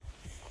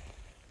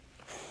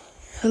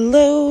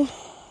Hello,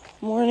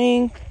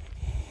 morning.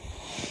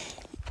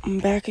 I'm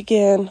back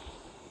again.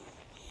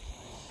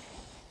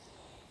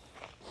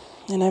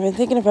 And I've been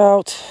thinking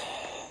about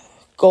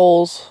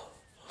goals,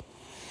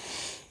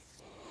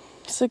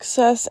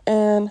 success,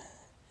 and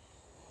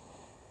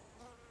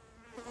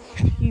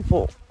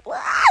people.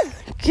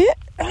 Get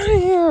out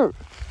of here.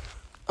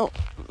 Oh,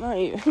 not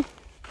you.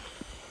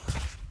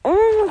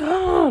 Oh my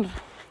God.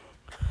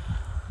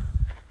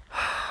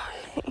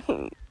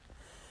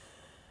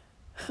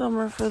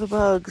 Summer for the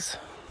bugs.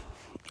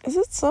 Is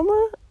it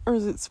summer or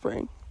is it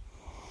spring?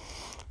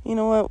 You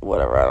know what?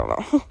 Whatever, I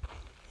don't know.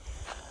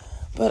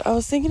 But I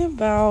was thinking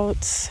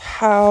about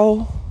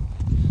how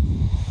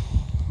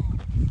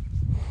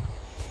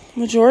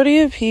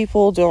majority of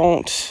people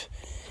don't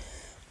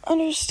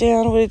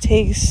understand what it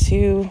takes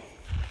to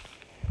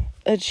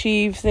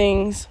achieve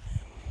things.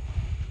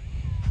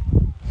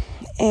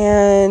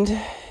 And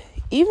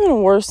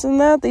even worse than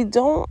that, they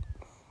don't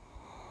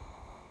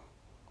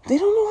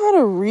know how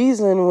to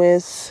reason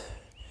with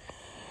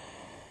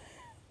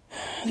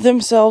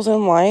themselves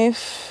in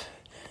life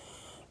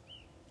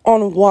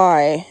on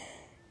why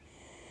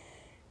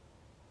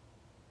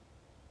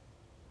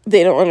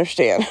they don't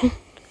understand.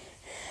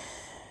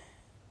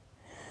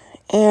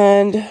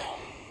 And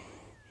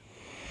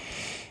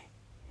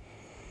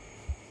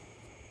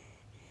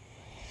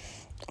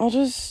I'll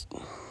just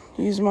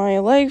use my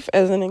life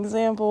as an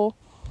example.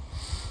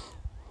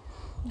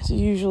 It's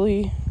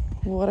usually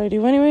what I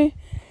do anyway.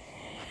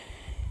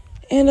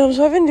 And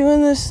so I've been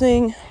doing this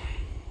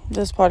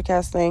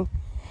podcast thing,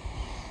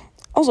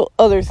 also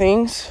other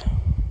things,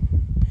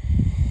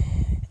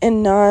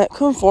 and not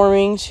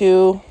conforming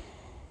to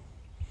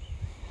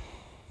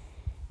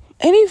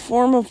any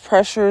form of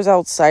pressures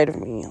outside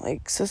of me,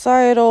 like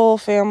societal,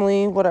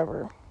 family,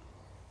 whatever.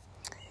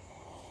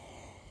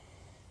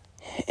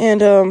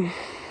 And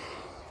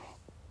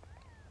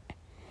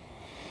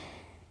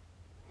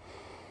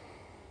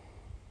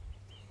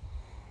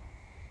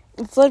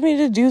it's led me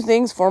to do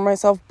things for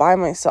myself by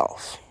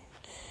myself.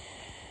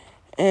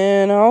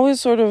 And I always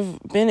sort of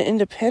been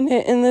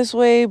independent in this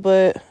way,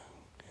 but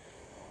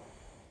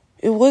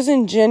it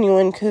wasn't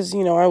genuine because,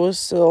 I was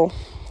still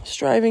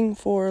striving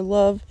for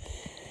love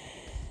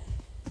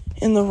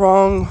in the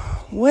wrong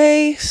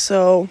way.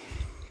 So,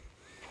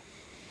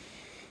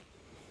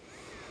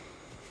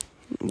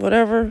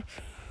 whatever.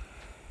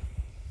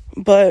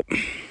 But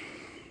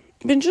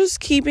been just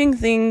keeping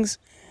things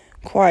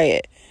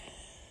quiet.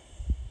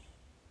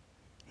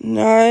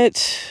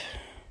 Not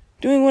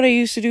doing what I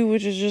used to do,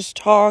 which is just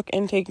talk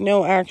and take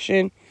no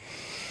action.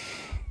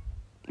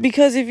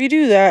 Because if you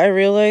do that, I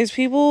realize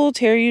people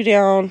tear you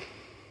down.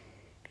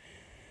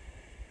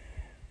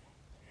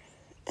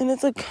 And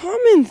it's a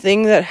common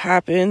thing that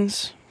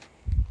happens.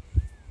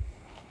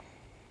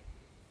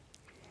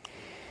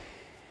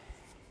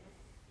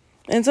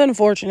 And it's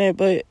unfortunate,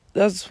 but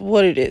that's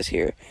what it is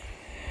here.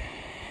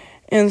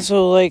 And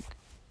so,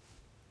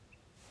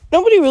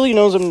 nobody really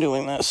knows I'm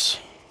doing this.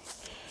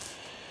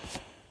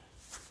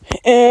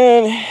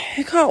 And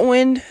it caught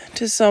wind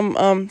to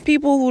some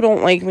people who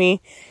don't like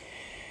me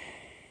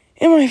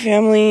in my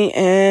family,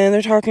 and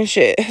they're talking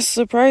shit.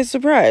 Surprise,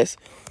 surprise.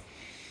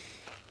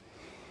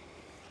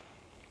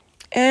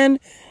 And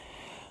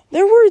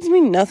their words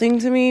mean nothing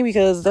to me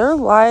because their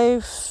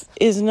life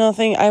is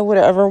nothing I would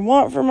ever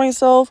want for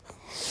myself.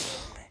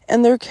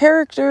 And their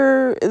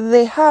character,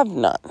 they have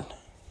none.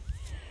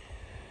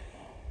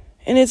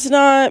 And it's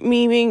not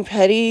me being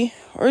petty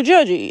or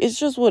judgy. It's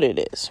just what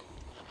it is.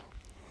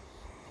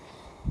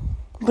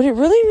 But it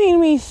really made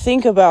me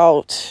think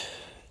about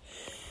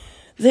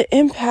the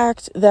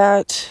impact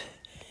that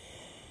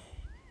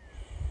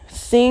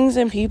things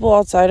and people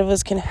outside of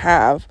us can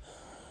have.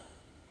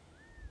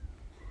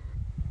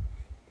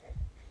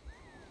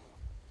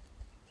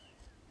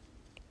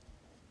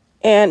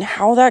 And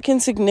how that can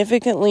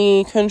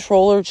significantly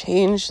control or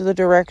change the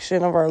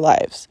direction of our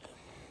lives.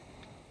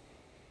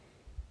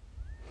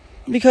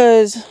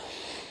 Because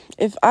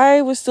if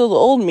I was still the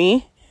old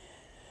me,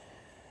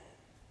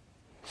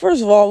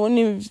 first of all, I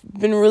wouldn't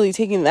have been really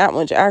taking that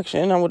much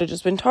action. I would have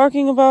just been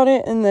talking about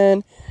it, and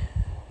then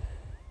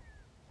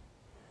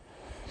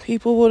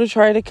people would have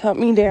tried to cut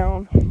me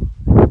down.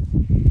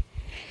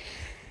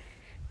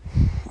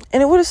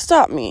 And it would have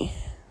stopped me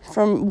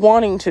from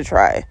wanting to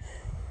try.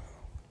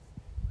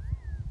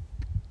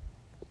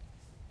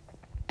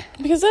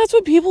 Because that's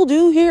what people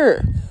do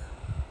here.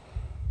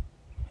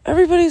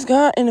 Everybody's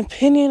got an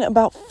opinion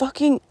about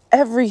fucking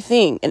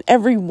everything and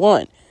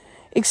everyone.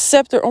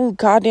 Except their own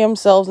goddamn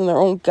selves and their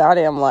own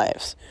goddamn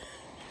lives.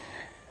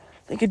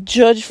 They could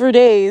judge for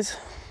days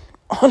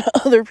on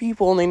other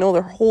people and they know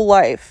their whole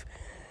life.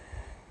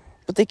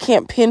 But they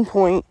can't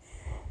pinpoint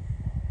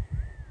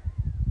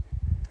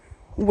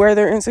where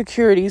their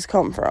insecurities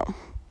come from.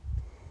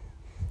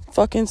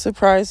 Fucking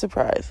surprise,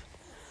 surprise.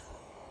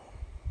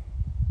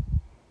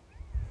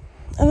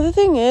 And the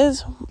thing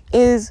is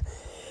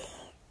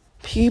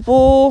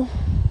people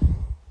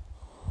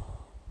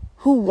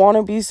who want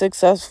to be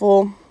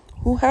successful,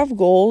 who have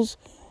goals,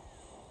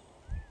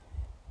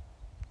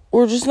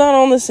 we're just not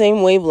on the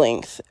same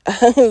wavelength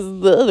as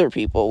the other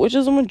people, which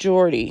is a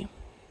majority.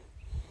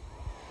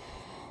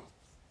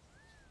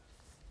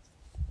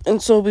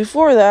 And so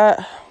before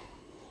that,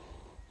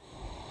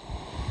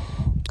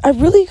 I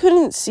really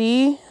couldn't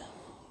see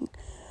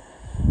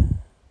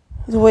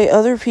the way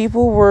other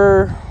people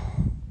were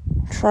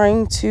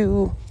trying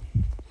to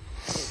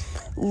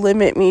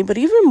limit me. But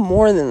even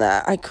more than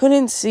that, I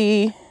couldn't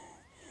see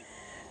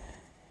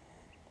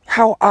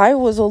how I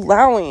was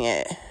allowing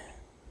it.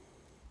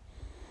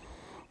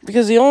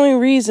 Because the only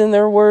reason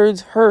their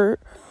words hurt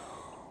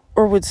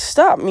or would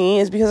stop me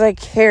is because I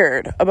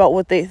cared about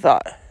what they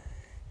thought.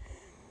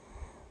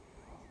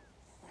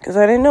 Because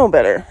I didn't know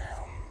better.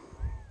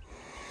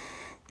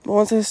 But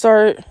once I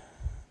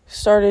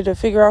started to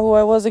figure out who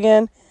I was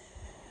again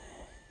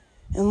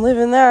and live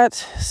in that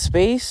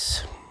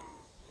space,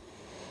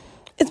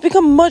 it's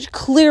become much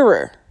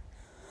clearer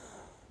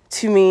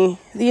to me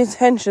the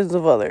intentions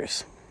of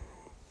others.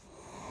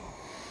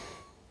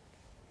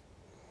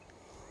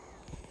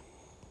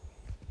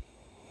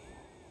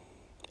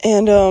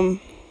 And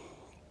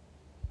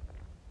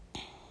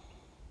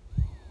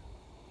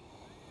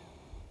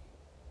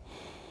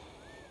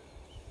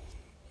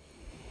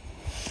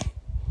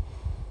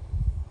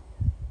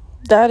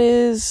that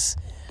is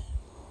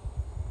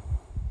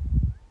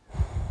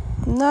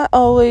not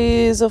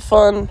always a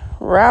fun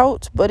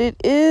route, but it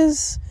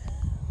is,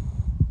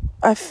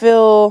 I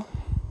feel,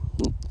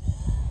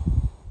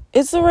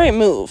 it's the right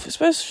move,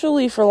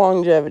 especially for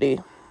longevity.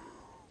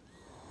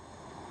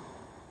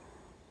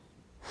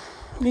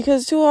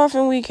 Because too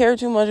often we care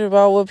too much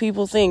about what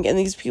people think, and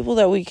these people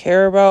that we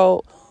care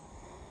about,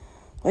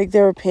 like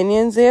their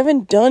opinions, they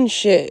haven't done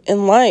shit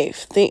in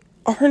life. They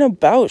aren't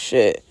about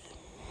shit.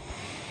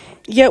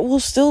 Yet we'll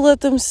still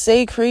let them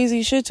say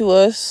crazy shit to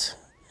us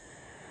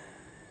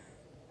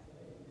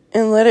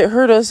and let it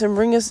hurt us and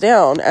bring us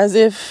down as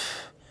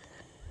if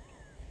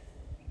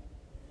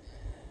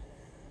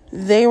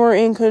they were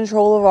in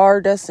control of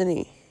our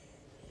destiny.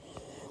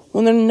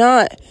 When they're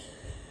not.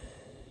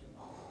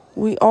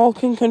 We all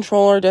can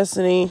control our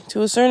destiny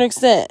to a certain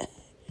extent.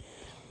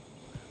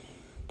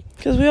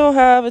 Because we all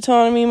have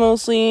autonomy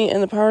mostly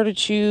and the power to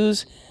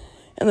choose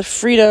and the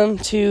freedom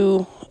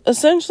to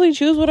essentially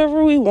choose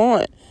whatever we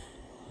want.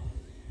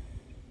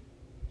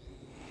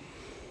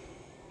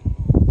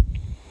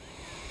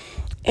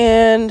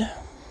 And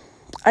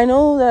I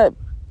know that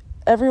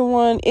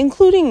everyone,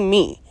 including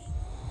me,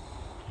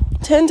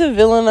 tend to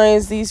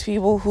villainize these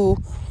people who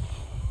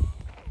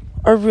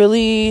are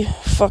really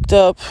fucked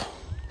up,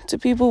 to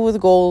people with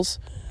goals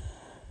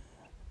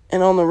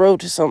and on the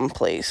road to some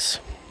place.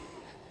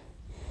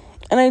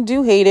 And I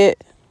do hate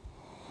it.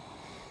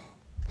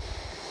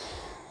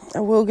 I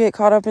will get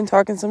caught up in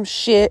talking some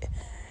shit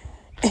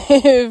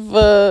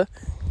if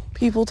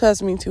people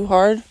test me too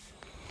hard.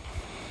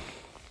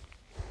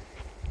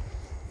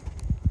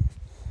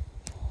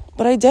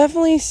 But I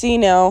definitely see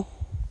now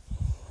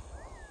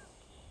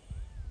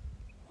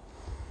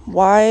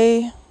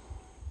why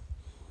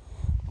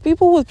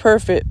people with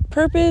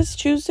purpose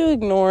choose to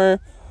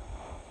ignore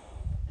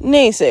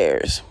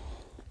naysayers.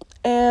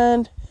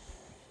 And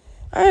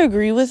I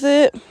agree with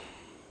it.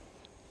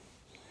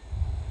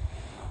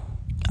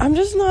 I'm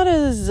just not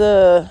as,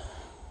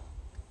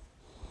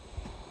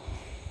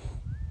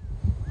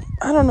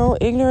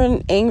 ignorant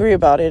and angry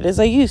about it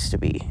as I used to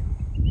be.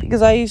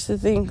 Because I used to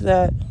think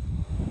that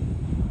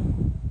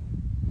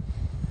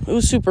it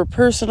was super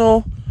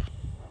personal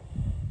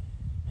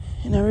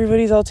and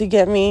everybody's out to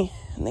get me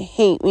and they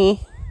hate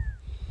me.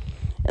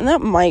 And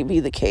that might be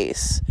the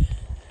case.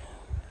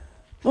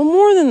 But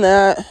more than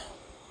that,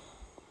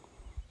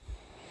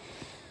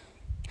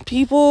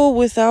 people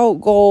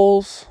without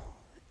goals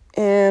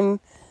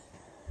and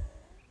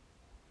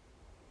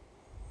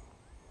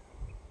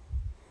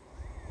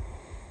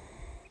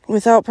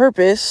without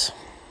purpose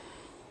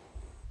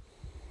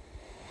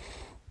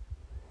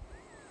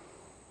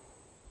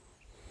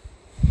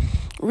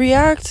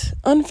react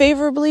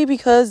unfavorably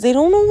because they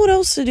don't know what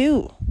else to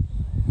do.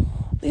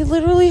 They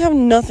literally have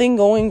nothing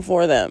going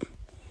for them.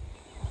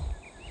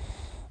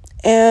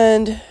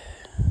 And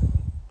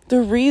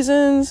the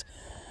reasons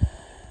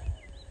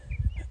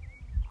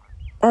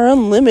are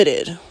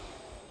unlimited.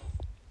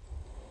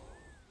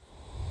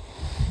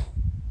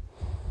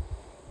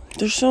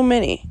 There's so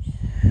many.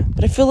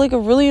 But I feel like a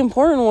really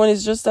important one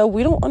is just that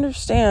we don't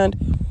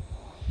understand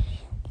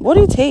what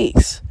it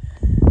takes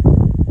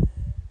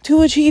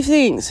to achieve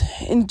things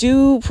and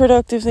do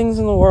productive things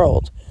in the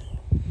world.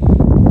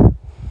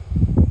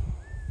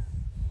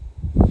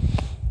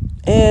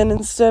 And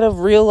instead of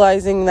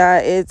realizing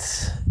that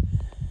it's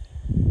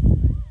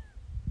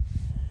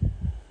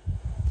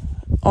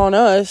on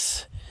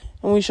us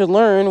and we should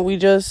learn, we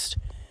just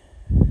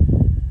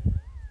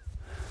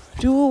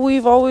do what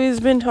we've always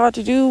been taught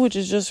to do, which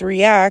is just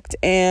react,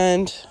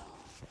 and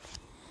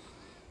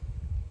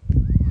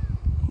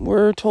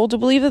we're told to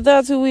believe that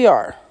that's who we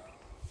are.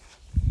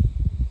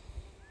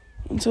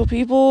 And so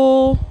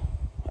people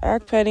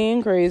act petty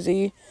and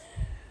crazy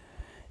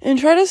and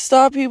try to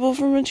stop people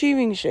from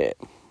achieving shit.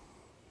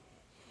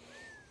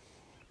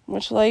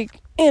 Much like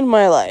in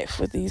my life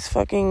with these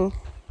fucking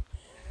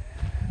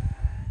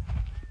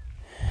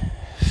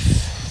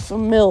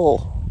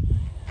famil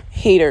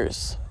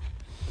haters.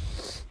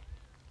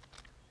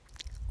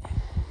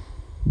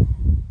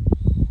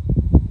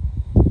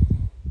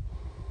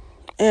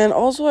 And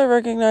also I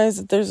recognize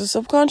that there's a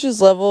subconscious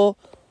level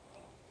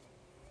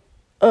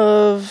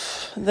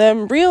of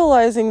them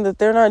realizing that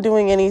they're not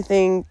doing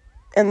anything,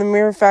 and the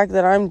mere fact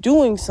that I'm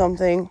doing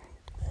something,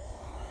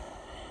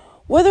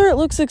 whether it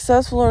looks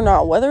successful or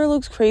not, whether it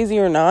looks crazy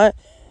or not,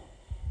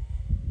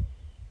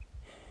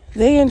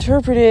 they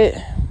interpret it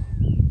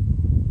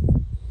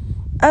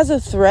as a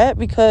threat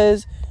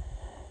because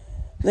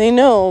they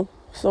know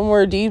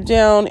somewhere deep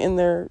down in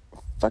their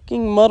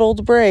fucking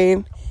muddled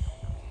brain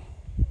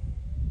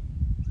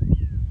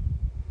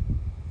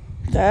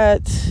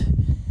that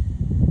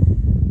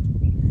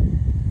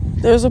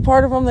there's a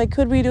part of them that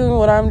could be doing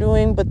what I'm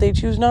doing, but they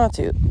choose not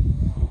to.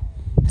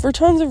 For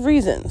tons of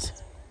reasons.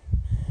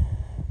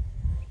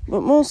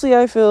 But mostly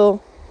I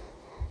feel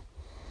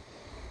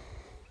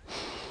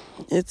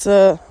it's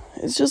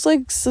just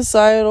like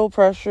societal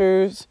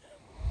pressures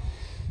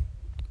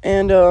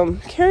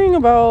and caring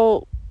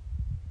about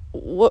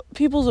what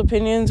people's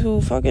opinions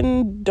who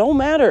fucking don't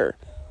matter.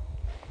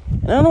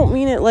 And I don't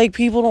mean it like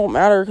people don't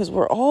matter, because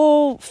we're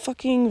all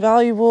fucking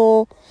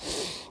valuable.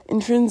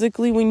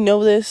 Intrinsically, we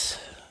know this.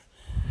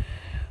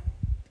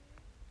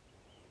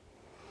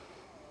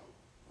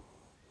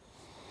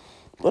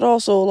 But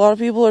also, a lot of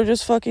people are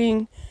just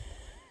fucking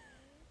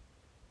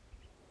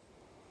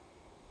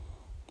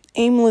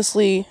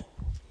aimlessly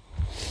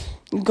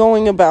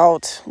going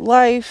about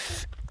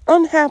life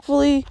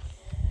unhappily.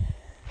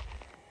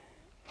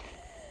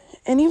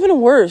 And even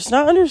worse,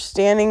 not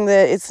understanding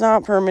that it's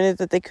not permanent,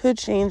 that they could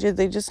change it.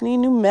 They just need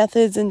new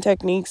methods and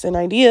techniques and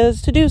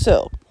ideas to do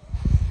so.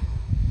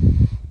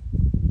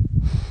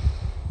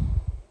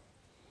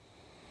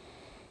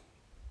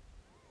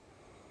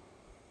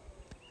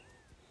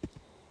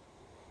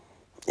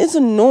 It's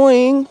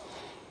annoying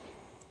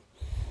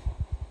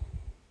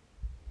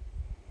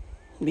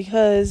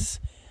because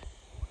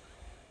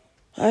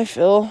I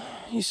feel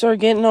you start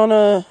getting on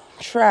a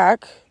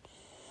track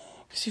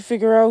because you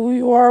figure out who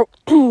you are,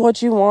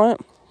 what you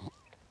want,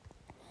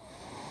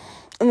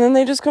 and then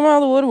they just come out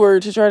of the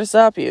woodwork to try to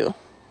stop you.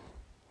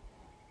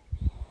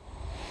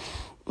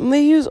 And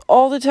they use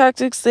all the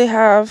tactics they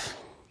have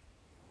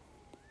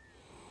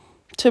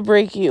to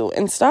break you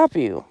and stop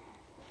you.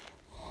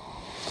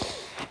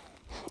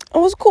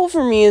 And what's cool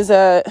for me is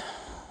that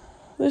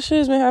this shit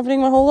has been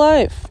happening my whole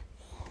life.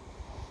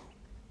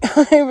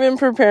 I've been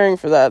preparing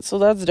for that, so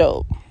that's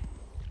dope.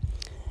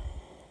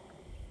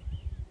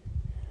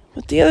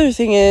 But the other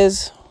thing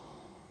is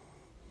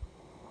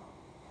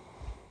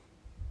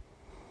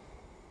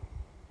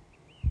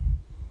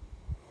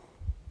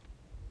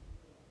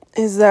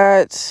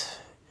that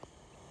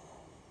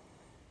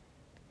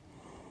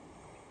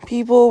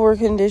people were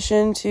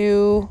conditioned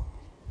to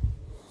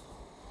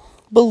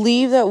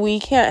believe that we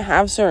can't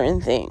have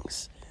certain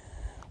things.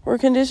 We're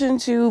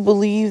conditioned to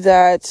believe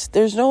that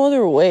there's no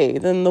other way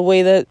than the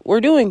way that we're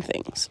doing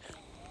things.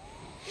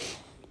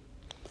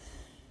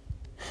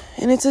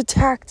 And it's a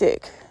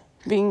tactic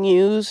being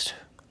used.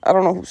 I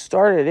don't know who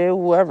started it,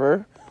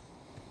 whoever.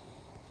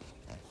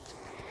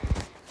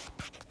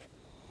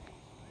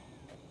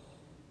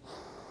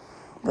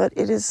 But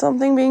it is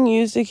something being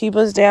used to keep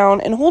us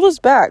down and hold us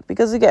back.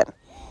 Because again,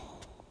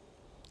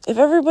 if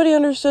everybody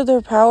understood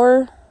their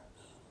power,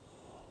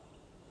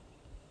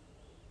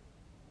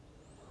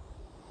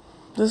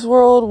 this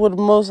world would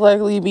most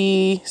likely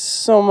be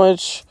so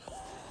much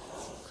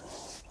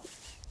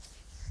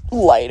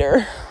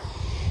lighter.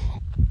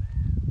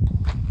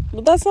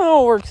 But that's not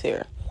how it works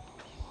here.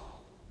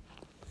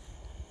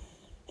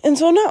 And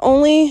so not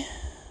only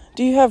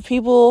do you have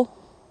people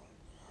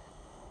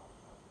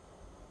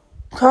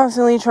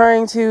constantly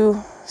trying to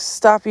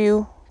stop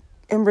you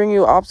and bring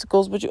you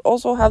obstacles, but you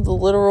also have the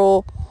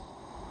literal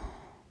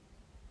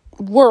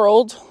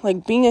world,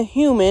 like being a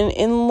human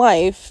in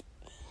life,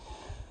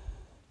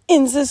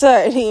 in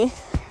society,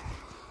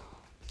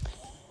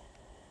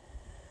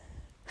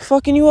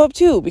 fucking you up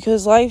too,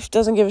 because life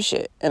doesn't give a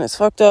shit, and it's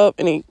fucked up,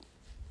 and it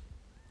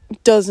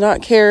does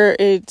not care.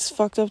 It's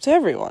fucked up to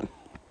everyone.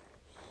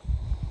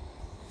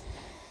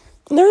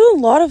 And there are a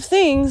lot of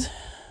things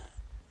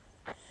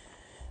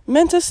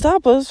meant to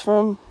stop us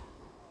from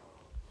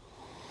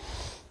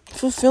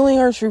fulfilling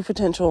our true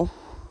potential.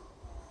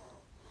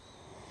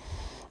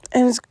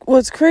 And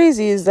what's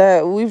crazy is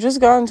that we've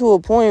just gotten to a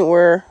point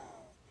where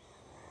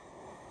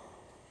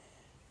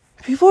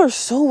people are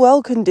so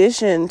well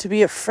conditioned to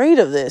be afraid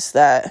of this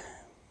that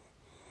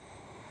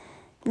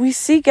we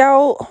seek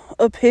out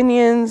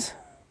opinions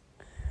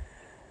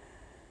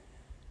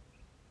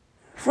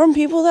from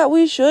people that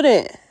we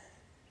shouldn't.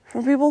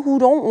 From people who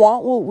don't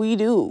want what we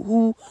do,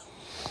 who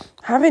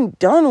haven't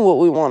done what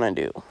we want to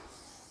do.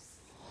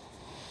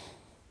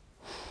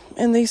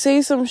 And they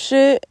say some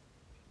shit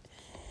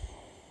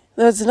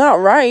that's not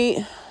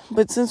right,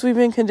 but since we've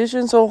been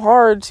conditioned so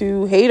hard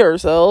to hate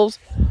ourselves,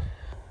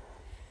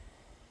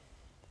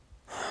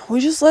 we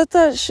just let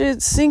that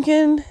shit sink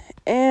in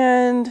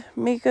and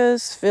make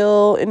us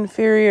feel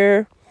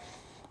inferior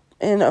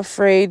and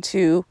afraid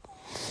to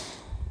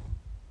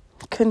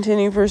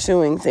continue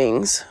pursuing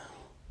things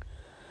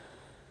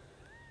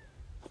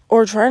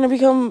or trying to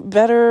become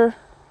better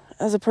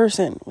as a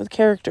person with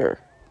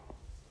character.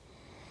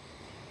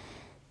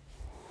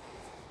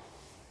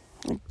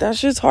 Like, that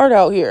shit's hard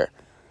out here.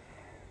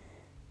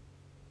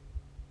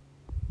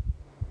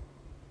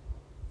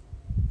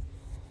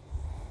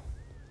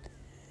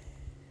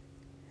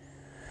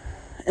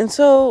 And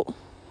so,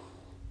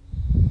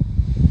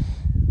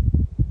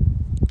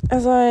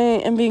 as I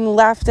am being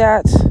laughed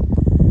at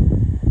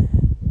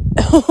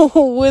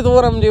with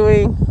what I'm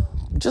doing,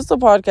 just the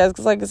podcast,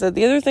 because like I said,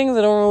 the other things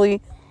I don't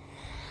really,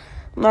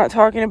 I'm not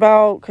talking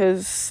about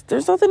because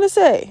there's nothing to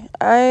say.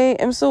 I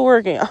am still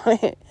working on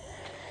it.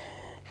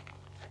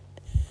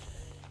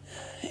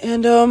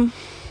 And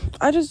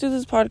I just do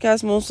this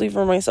podcast mostly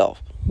for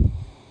myself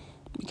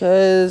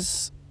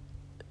because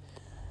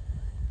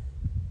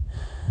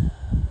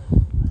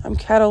I'm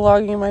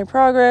cataloging my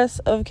progress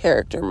of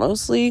character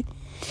mostly.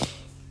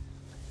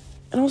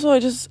 And also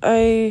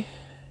I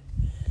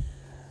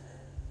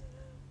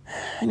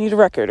need a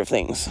record of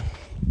things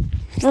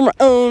for my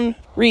own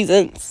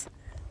reasons.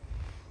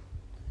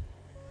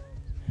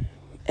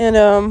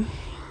 And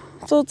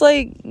so it's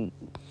like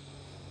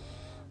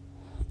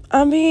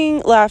I'm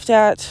being laughed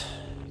at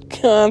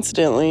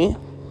constantly.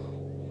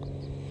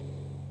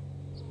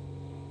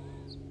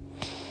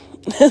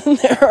 And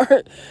there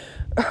are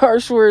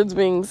harsh words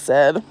being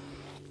said.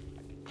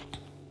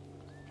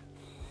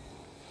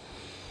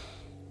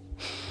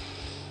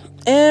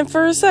 And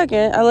for a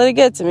second, I let it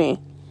get to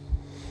me.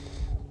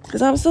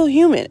 Because I'm still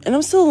human and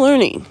I'm still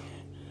learning.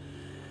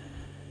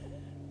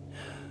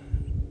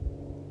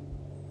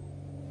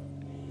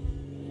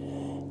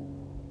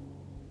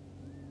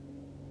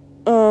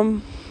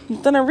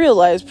 Then I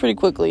realized pretty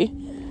quickly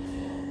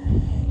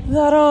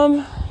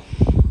that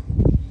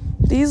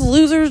these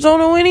losers don't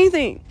know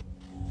anything.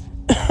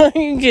 Are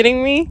you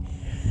kidding me?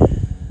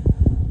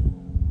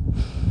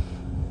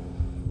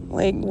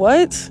 Like,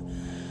 what?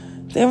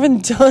 They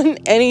haven't done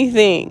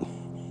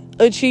anything,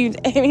 achieved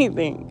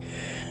anything.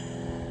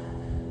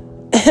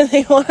 And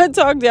they want to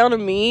talk down to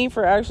me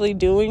for actually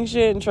doing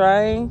shit and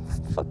trying.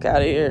 Fuck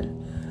out of here.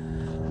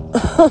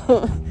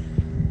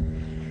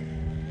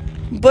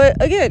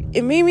 But again,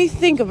 it made me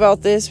think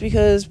about this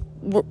because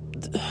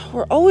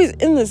we're always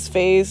in this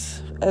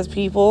phase as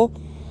people.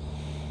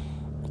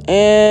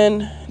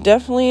 And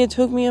definitely it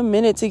took me a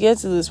minute to get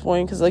to this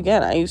point because,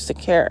 again, I used to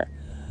care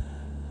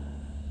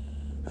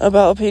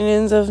about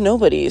opinions of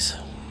nobodies.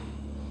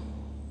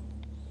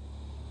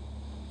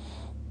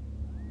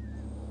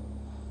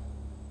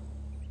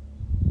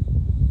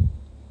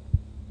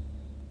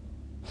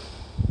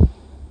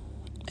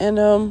 And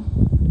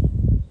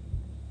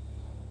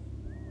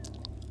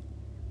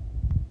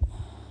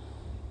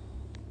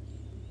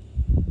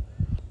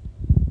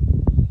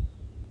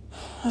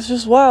it's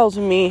just wild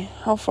to me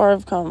how far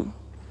I've come.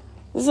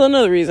 This is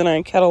another reason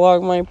I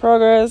catalog my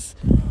progress.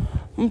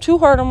 I'm too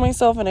hard on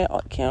myself and I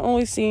can't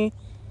always see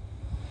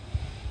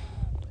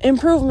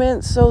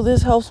improvements, so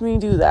this helps me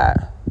do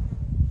that.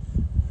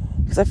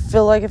 Because I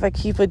feel like if I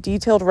keep a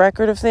detailed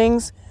record of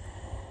things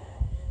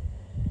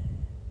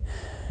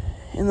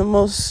in the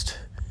most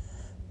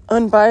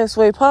unbiased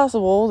way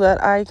possible,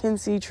 that I can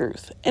see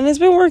truth. And it's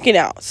been working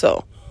out,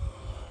 so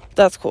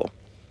that's cool.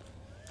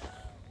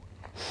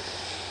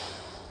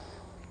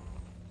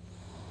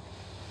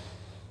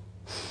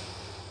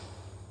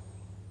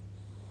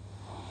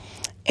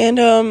 And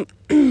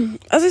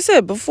as I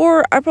said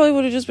before, I probably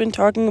would have just been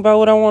talking about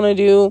what I want to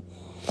do.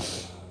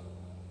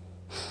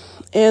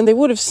 And they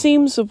would have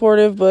seemed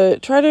supportive,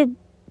 but try to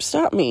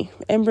stop me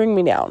and bring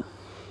me down.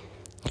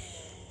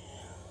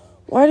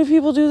 Why do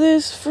people do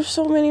this? For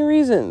so many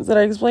reasons that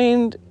I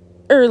explained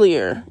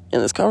earlier in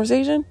this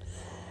conversation.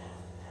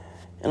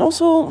 And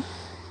also,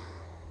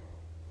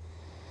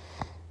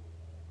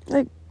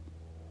 like,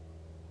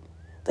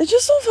 they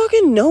just don't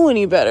fucking know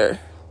any better,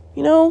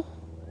 you know?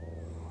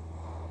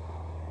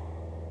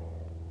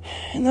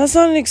 And that's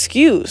not an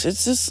excuse.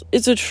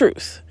 It's a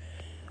truth.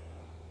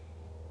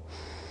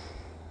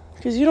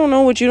 Because you don't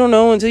know what you don't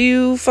know until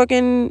you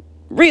fucking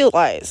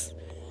realize.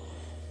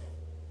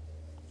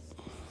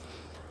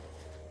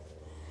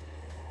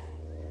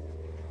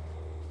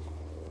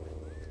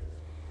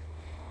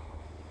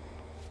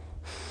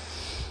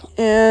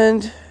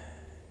 And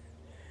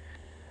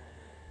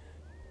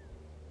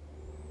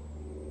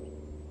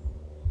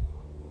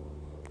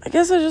I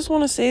guess I just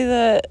want to say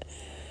that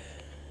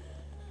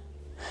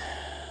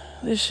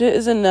this shit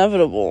is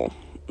inevitable.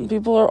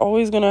 People are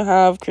always going to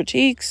have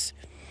critiques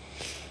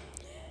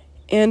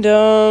and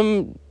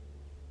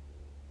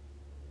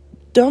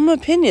dumb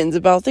opinions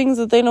about things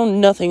that they know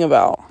nothing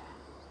about.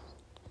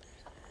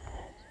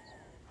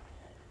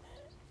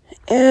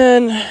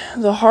 And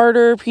the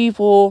harder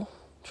people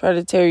try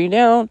to tear you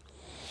down,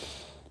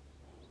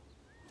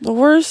 the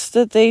worse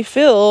that they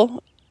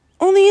feel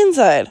on the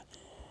inside.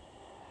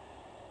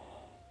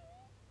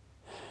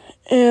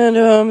 And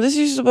this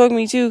used to bug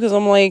me too, because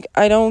I'm like,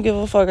 I don't give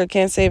a fuck. I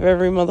can't save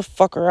every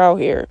motherfucker out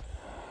here.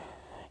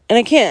 And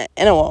I can't,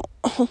 and I won't.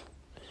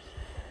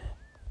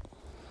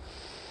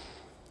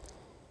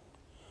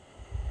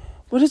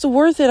 But it's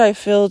worth it, I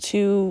feel,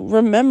 to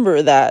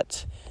remember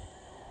that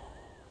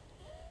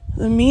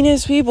the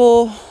meanest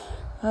people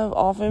have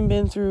often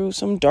been through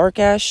some dark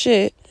ass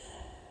shit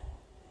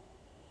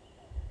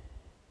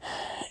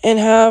and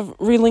have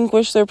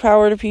relinquished their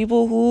power to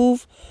people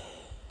who've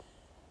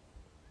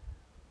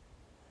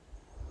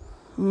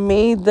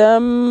made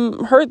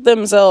them hurt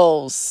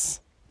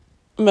themselves,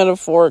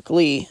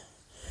 metaphorically.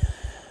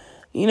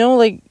 You know,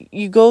 like,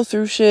 you go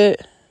through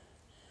shit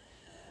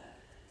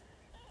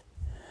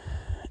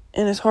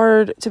and it's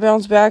hard to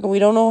bounce back, and we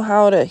don't know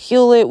how to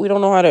heal it. We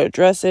don't know how to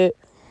address it.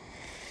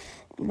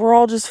 We're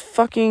all just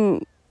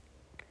fucking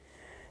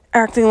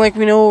acting like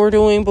we know what we're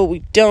doing, but we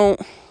don't,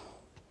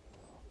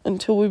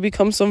 until we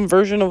become some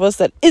version of us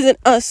that isn't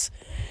us.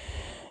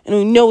 And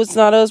we know it's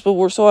not us, but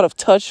we're so out of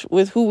touch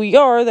with who we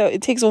are that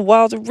it takes a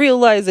while to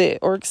realize it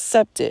or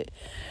accept it.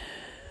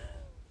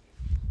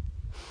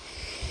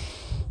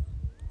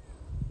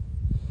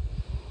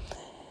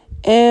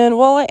 And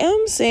while I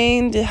am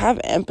saying to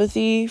have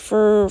empathy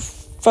for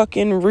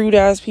fucking rude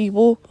ass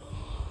people,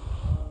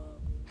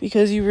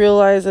 because you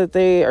realize that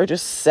they are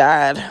just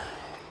sad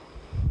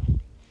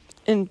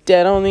and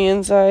dead on the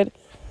inside,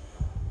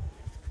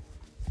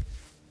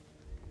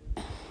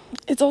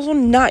 it's also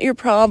not your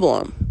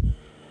problem.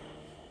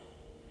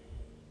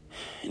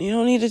 And you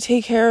don't need to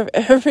take care of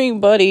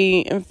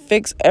everybody and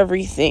fix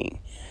everything.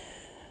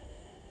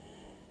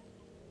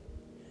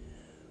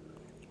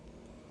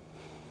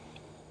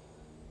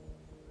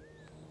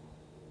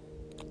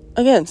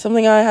 Again,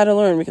 something I had to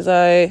learn, because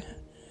I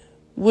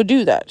would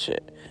do that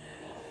shit.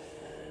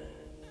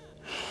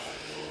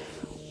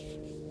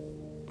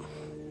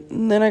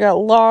 And then I got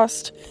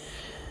lost,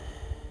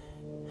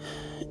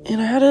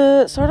 and I had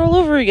to start all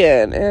over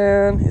again,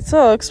 and it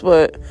sucks,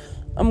 but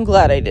I'm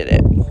glad I did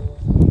it.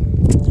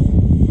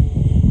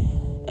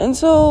 And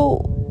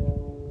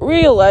so,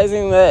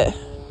 realizing that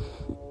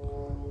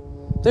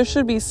there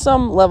should be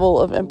some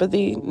level of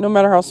empathy, no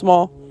matter how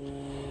small,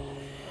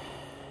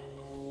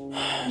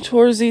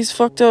 towards these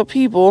fucked up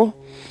people,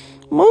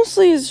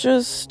 mostly is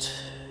just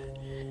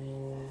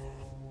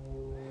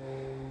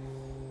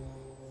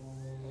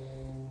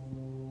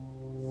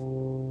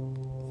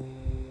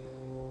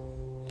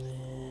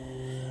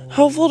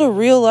helpful to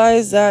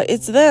realize that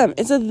it's them.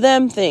 It's a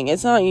them thing.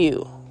 It's not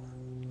you.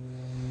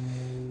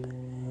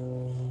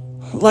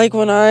 Like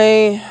when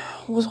I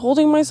was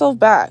holding myself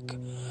back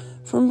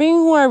from being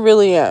who I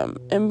really am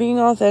and being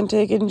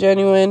authentic and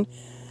genuine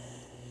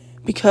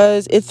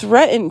because it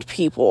threatened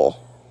people.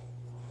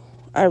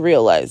 I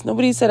realized.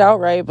 Nobody said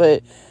outright,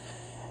 but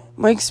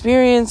my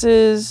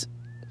experiences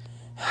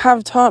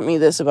have taught me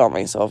this about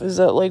myself, is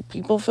that, like,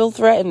 people feel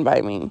threatened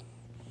by me.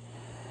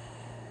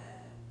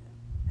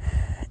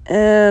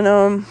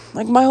 And,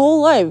 like, my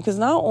whole life, because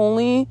not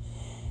only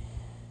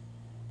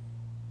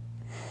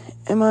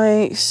am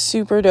I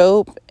super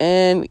dope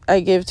and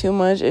I give too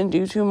much and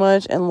do too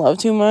much and love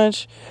too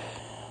much,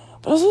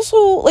 but I was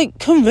also, like,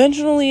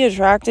 conventionally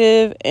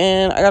attractive,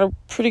 and I got a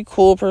pretty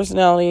cool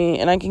personality,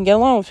 and I can get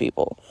along with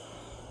people.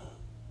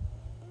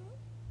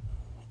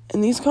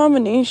 And these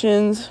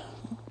combinations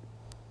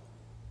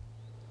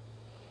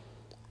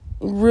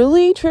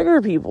really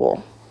trigger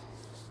people.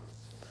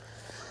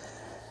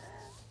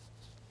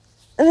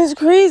 And it's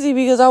crazy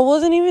because I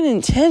wasn't even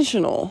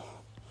intentional.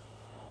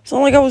 It's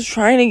not like I was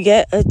trying to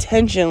get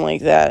attention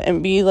like that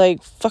and be,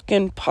 like,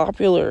 fucking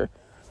popular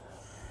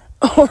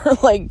or,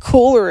 like,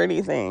 cool or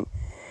anything.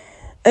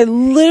 I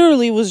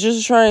literally was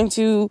just trying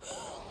to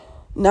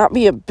not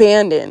be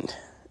abandoned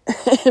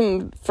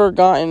and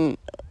forgotten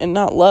and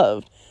not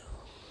loved.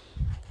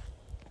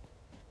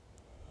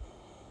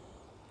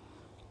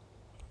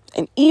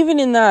 And even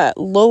in that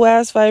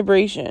low-ass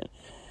vibration,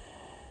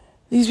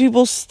 these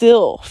people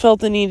still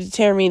felt the need to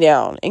tear me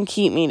down and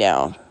keep me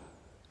down.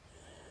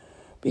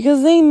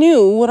 Because they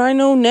knew what I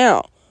know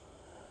now.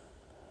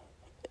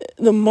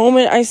 The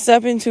moment I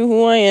step into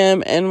who I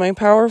am and my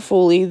power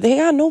fully, they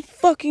got no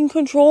fucking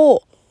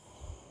control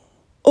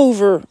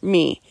over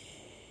me.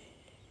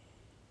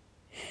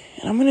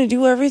 And I'm gonna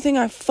do everything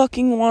I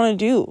fucking want to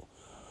do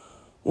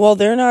while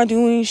they're not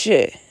doing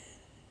shit,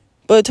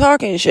 but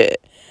talking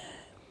shit.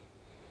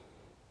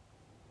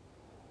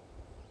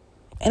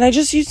 And I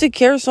just used to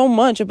care so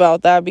much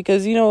about that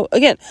because, you know,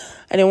 again,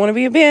 I didn't want to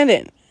be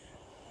abandoned.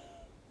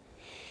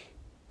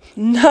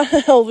 Not a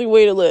healthy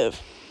way to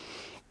live.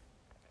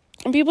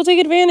 And people take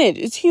advantage.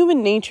 It's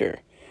human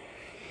nature.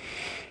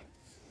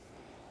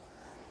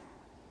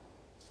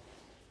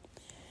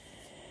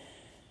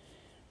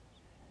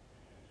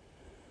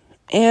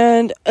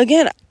 And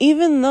again,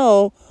 even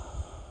though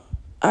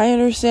I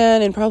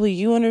understand, and probably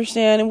you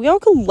understand, and we all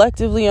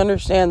collectively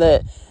understand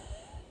that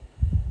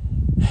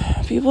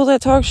people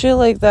that talk shit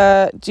like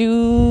that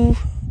do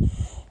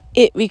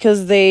it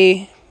because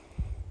they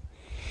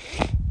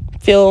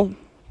feel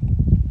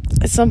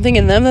it's something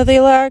in them that they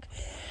lack.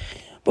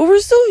 But we're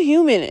still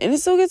human, and it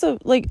still gets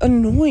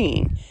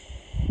annoying.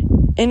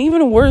 And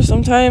even worse,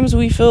 sometimes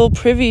we feel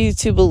privy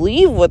to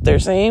believe what they're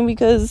saying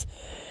because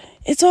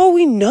it's all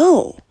we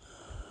know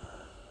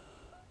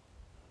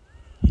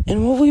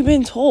and what we've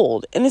been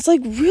told. And it's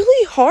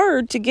really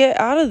hard to get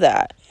out of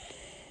that.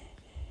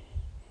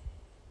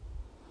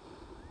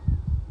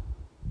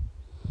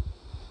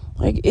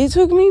 It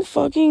took me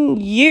fucking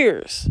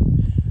years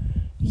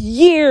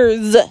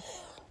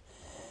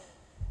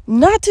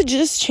not to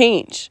just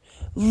change.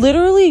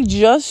 Literally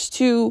just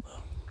to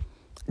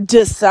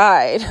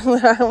decide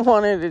that I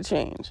wanted to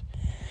change.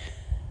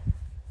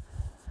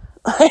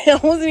 I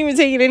wasn't even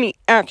taking any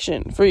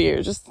action for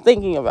years, just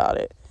thinking about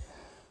it.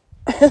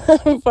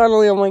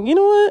 Finally, I'm like, you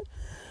know what?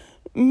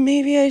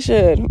 Maybe I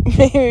should.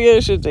 Maybe I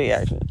should take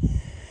action.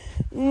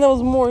 And that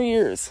was more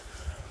years.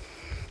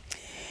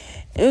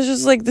 It was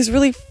just this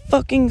really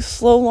fucking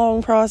slow,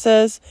 long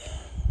process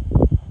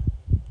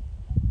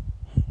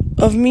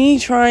of me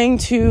trying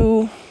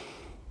to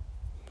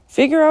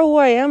figure out who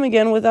I am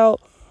again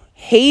without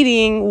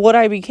hating what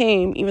I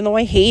became, even though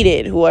I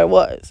hated who I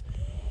was.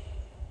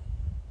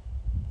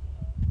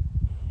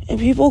 And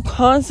people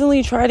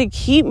constantly try to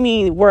keep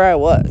me where I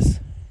was.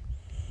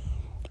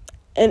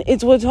 And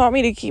it's what taught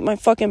me to keep my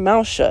fucking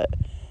mouth shut.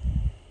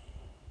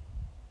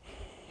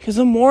 Because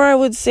the more I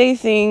would say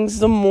things,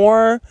 the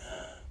more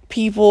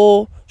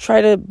people try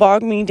to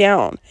bog me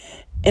down.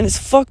 And it's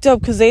fucked up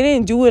because they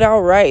didn't do it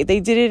outright. They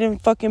did it in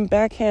fucking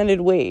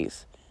backhanded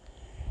ways.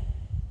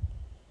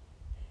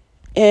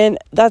 And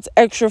that's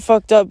extra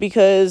fucked up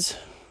because,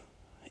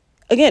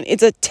 again,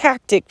 it's a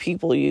tactic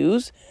people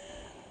use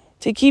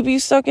to keep you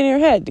stuck in your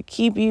head, to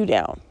keep you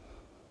down,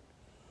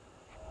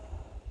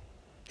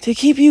 to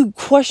keep you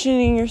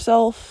questioning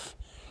yourself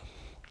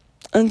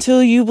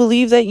until you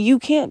believe that you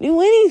can't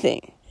do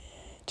anything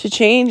to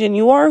change and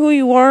you are who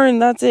you are and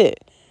that's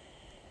it.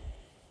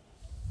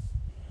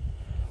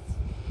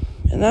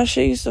 And that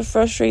shit used to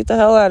frustrate the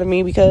hell out of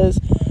me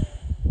because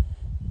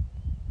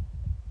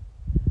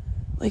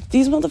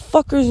these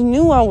motherfuckers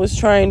knew I was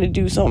trying to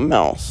do something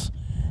else.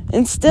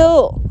 And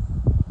still,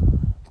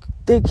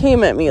 they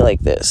came at me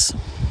like this.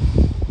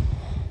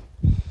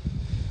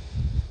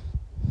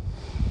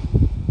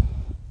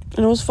 And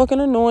it was fucking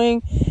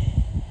annoying.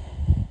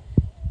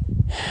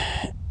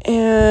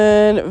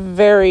 And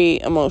very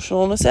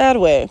emotional in a sad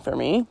way for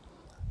me.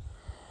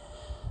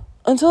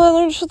 Until I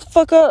learned to shut the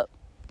fuck up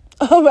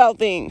about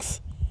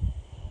things.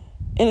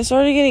 And it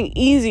started getting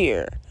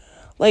easier.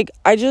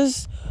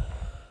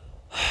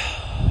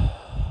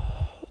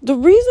 The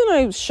reason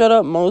I shut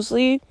up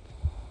mostly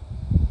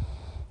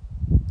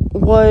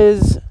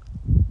was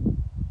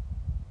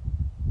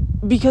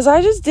because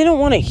I just didn't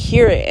want to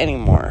hear it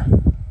anymore.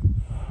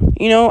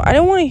 I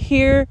didn't want to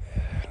hear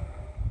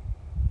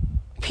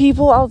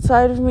people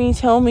outside of me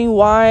tell me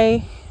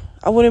why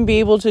I wouldn't be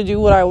able to do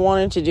what I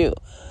wanted to do.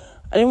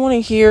 I didn't want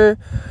to hear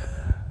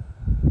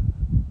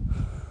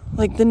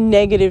the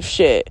negative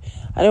shit.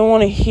 I didn't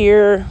want to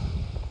hear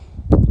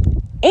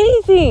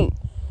anything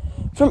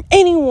from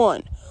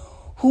anyone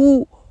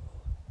who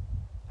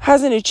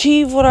hasn't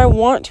achieved what I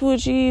want to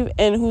achieve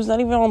and who's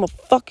not even on the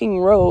fucking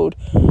road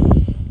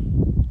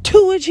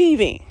to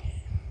achieving.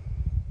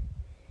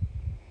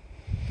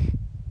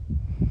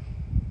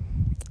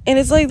 And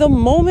it's the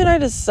moment I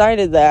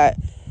decided that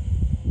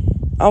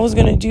I was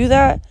going to do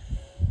that,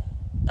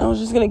 I was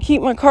just going to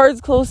keep my cards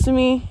close to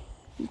me,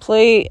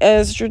 play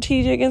as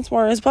strategic and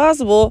smart as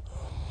possible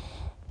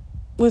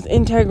with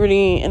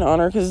integrity and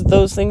honor, because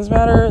those things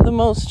matter the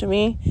most to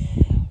me.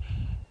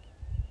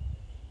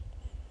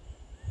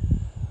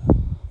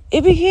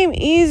 It became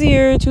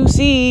easier to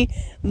see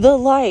the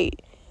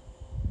light.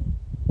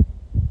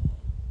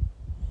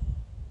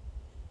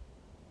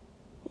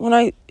 When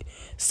I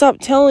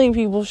stopped telling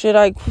people shit,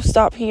 I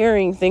stopped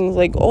hearing things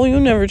like, oh, you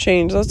never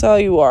change, that's how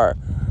you are.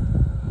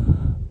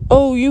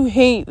 Oh, you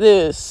hate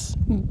this,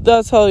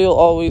 that's how you'll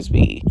always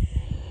be.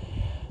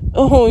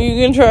 Oh, you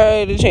can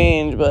try to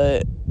change,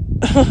 but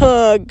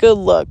good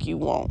luck, you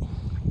won't.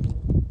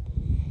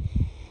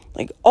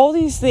 All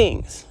these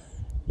things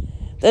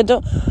that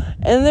don't,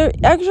 and they're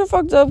extra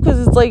fucked up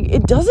because it's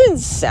it doesn't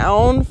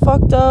sound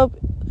fucked up.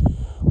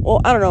 Well,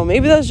 I don't know,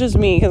 maybe that's just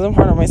me because I'm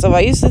hard on myself.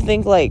 I used to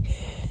think that,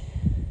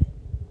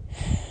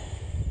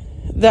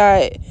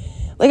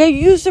 I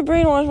used to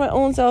brainwash my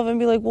own self and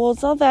be well,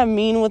 it's not that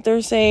mean what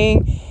they're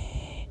saying,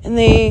 and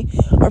they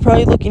are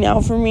probably looking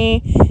out for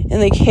me,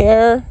 and they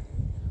care,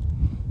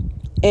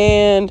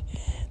 and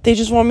they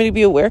just want me to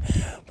be aware.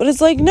 But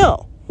it's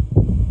no,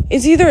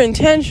 it's either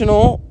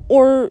intentional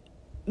or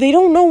they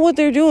don't know what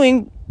they're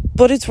doing,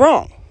 but it's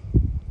wrong.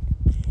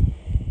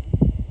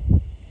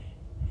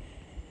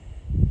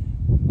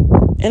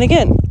 And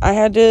again, I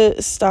had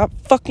to stop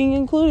fucking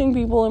including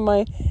people in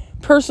my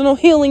personal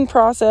healing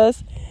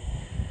process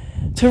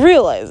to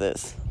realize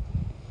this.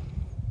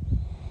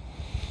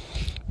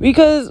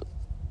 Because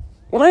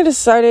when I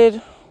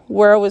decided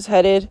where I was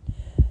headed,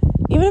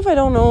 even if I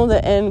don't know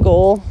the end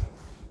goal,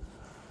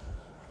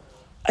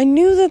 I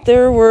knew that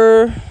there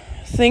were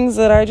things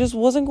that I just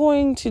wasn't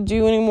going to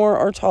do anymore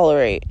or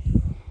tolerate.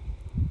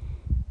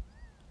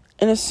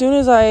 And as soon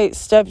as I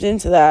stepped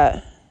into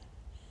that,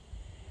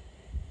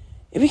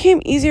 it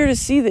became easier to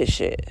see this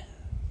shit.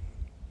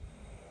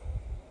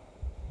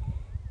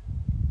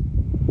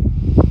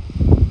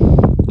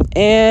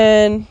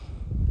 And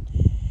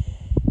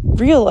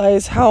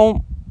realize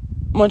how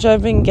much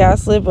I've been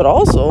gaslit, but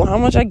also how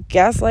much I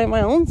gaslight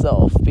my own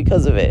self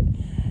because of it.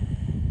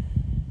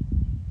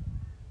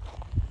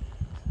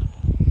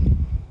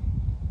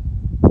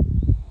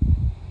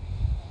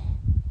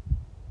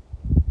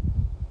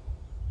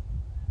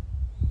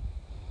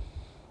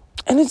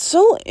 And it's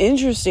so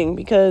interesting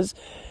because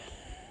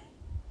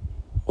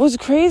what's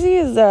crazy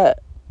is that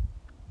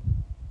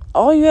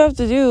all you have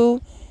to do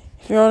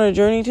if you're on a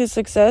journey to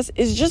success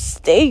is just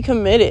stay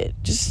committed.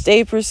 Just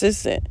stay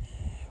persistent.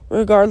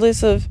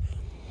 Regardless of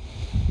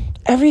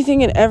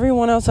everything and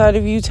everyone outside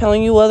of you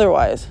telling you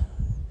otherwise.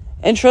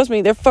 And trust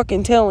me, they're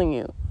fucking telling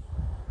you.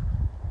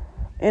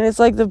 And it's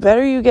like the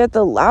better you get,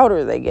 the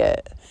louder they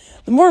get.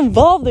 The more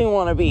involved they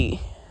want to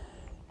be.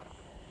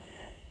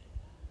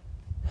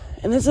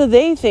 And it's a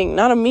they thing,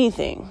 not a me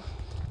thing.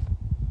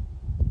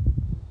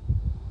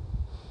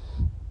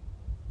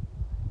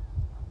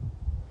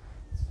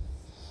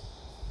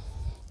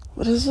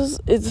 But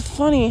it's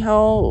funny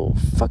how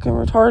fucking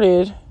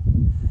retarded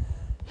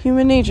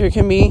human nature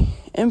can be,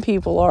 and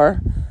people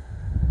are.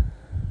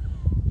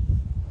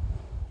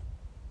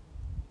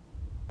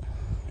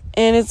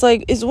 And it's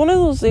like, it's one of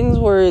those things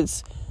where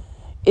it's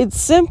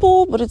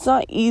simple, but it's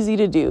not easy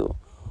to do.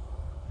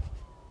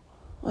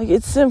 Like,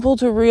 it's simple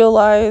to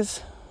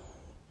realize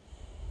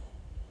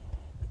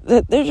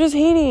that they're just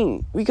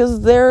hating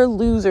because they're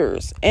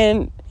losers.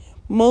 And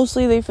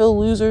mostly they feel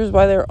losers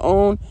by their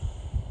own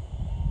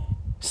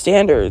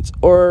standards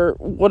or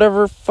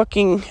whatever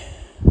fucking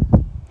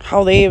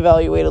how they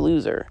evaluate a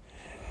loser.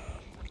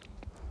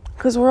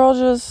 Because we're all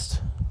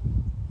just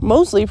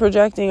mostly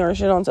projecting our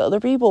shit onto other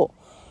people.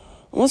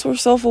 Unless we're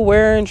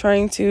self-aware and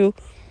trying to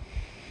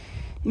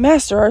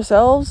master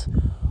ourselves,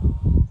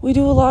 we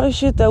do a lot of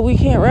shit that we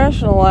can't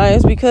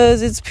rationalize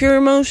because it's pure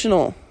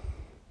emotional.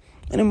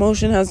 And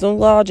emotion has no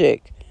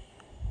logic.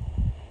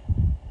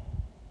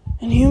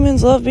 And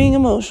humans love being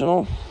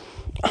emotional.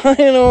 I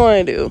know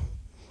I do.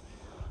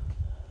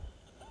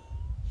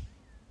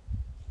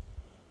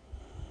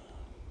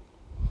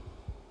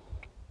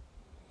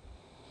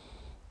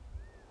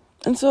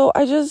 And so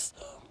I just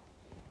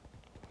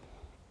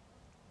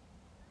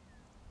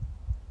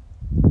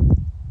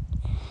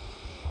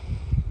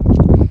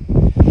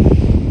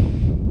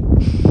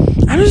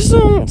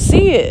don't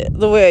see it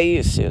the way I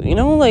used to, you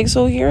know? Like,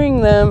 so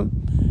hearing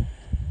them,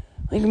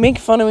 like, make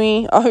fun of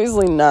me,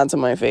 obviously not to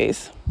my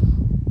face.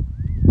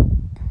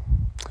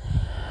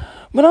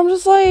 But I'm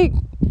just like,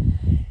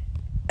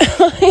 I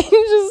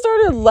just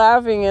started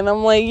laughing, and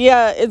I'm like,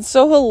 yeah, it's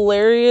so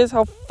hilarious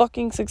how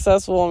fucking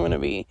successful I'm gonna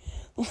be.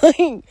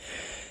 Like,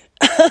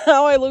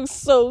 how I look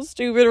so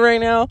stupid right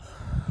now,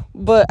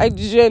 but I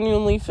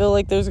genuinely feel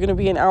like there's gonna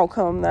be an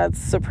outcome that's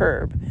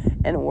superb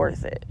and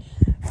worth it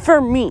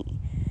for me.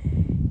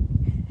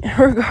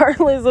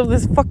 Regardless of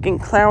this fucking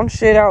clown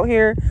shit out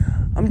here,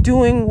 I'm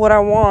doing what I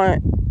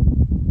want,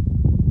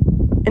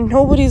 and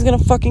nobody's gonna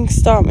fucking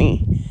stop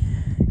me,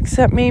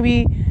 except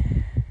maybe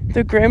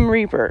the Grim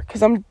Reaper,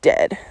 because I'm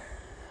dead.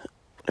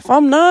 If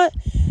I'm not,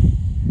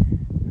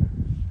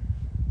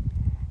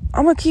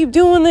 I'm gonna keep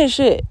doing this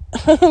shit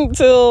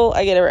until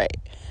I get it right.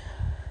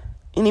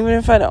 And even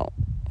if I don't,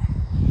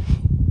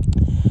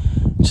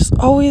 just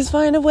always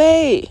find a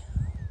way.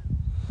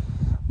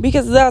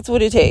 Because that's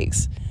what it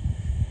takes.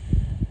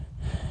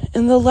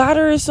 And the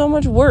latter is so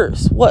much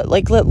worse. What,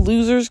 like let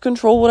losers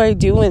control what I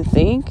do and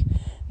think?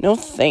 No,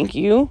 thank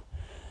you.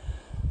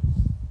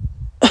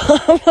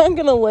 I'm not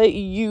gonna let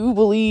you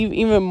believe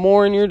even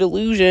more in your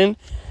delusion.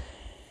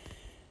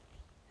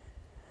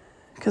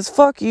 Because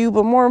fuck you,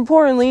 but more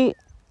importantly,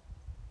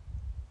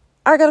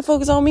 I gotta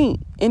focus on me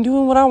and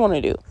doing what I want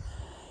to do.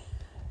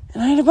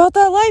 And I ain't about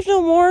that life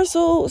no more,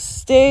 so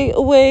stay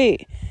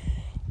away.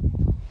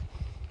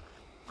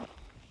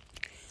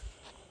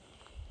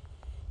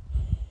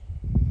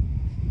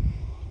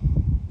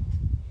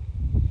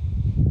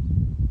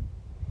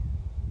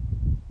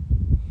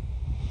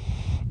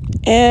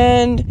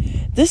 And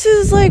this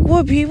is like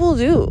what people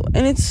do.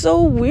 And it's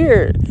so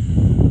weird.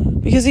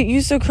 Because it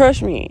used to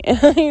crush me. And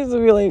I used to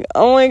be like,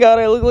 oh my god,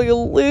 I look like a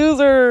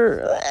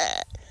loser.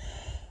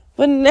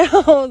 But now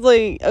it's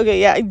like,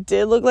 okay, yeah, I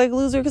did look like a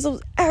loser because I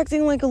was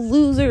acting like a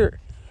loser.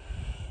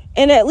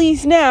 And at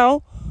least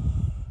now,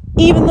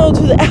 even though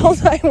to the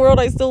outside world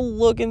I still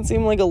look and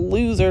seem like a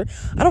loser,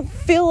 I don't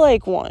feel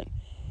like one.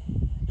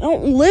 I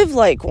don't live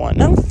like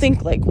one. I don't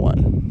think like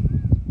one.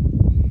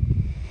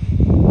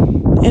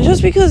 And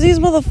just because these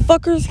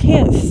motherfuckers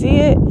can't see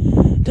it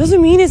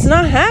doesn't mean it's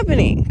not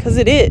happening, because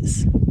it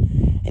is.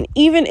 And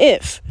even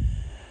if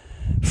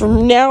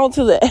from now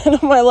to the end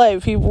of my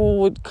life people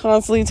would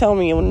constantly tell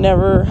me it would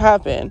never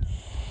happen,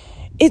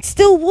 it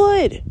still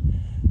would.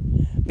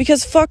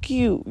 Because fuck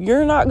you,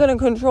 you're not going to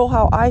control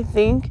how I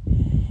think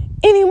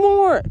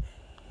anymore.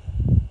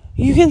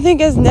 You can think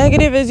as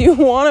negative as you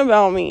want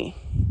about me.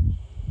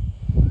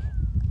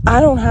 I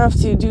don't have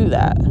to do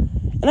that.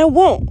 And I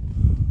won't.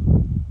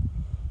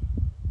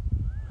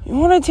 You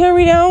want to tear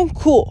me down?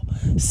 Cool.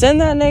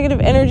 Send that negative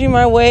energy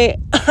my way.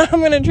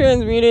 I'm going to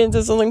transmute it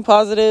into something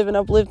positive and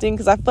uplifting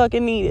because I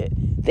fucking need it.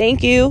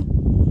 Thank you.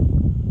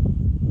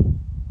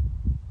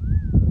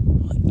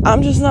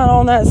 I'm just not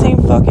on that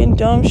same fucking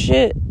dumb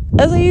shit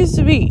as I used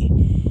to be.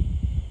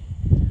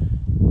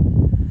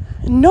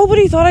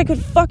 Nobody thought I could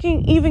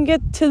fucking even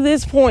get to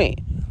this point.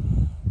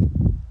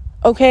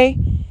 Okay?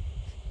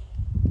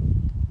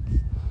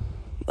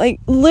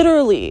 Like,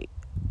 literally,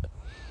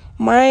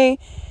 my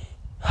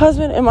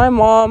husband and my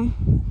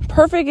mom,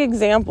 perfect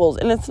examples.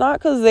 And it's not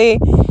because they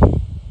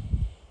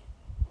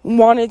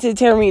wanted to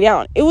tear me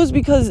down. It was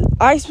because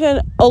I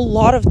spent a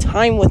lot of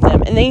time with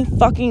them and they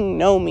fucking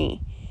know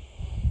me.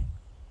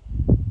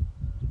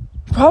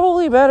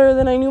 Probably better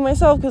than I knew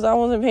myself because I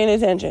wasn't paying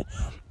attention.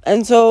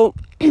 And so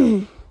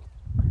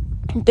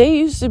they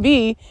used to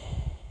be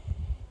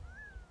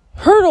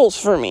hurdles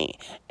for me.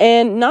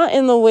 And not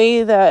in the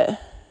way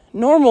that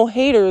normal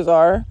haters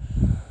are,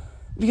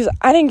 because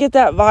I didn't get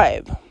that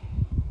vibe.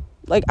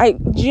 Like, I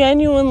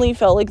genuinely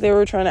felt like they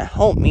were trying to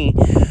help me,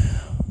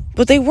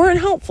 but they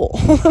weren't helpful.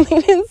 They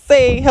didn't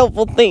say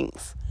helpful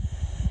things.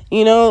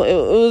 You know, it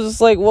was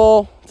just like,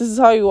 well, this is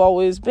how you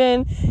always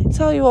been. It's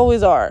how you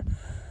always are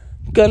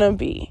gonna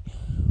be.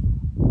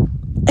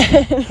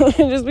 And it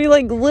would just be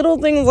like little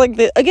things like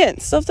that. Again,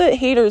 stuff that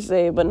haters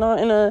say, but not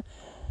in a...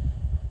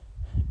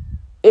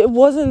 It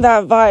wasn't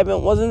that vibe.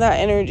 It wasn't that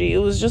energy. It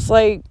was just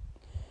like...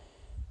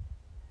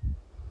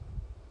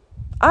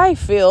 I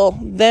feel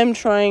them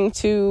trying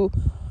to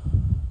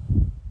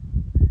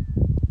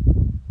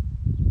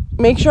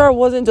make sure I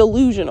wasn't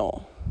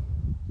delusional.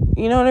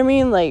 You know what I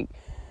mean? Like,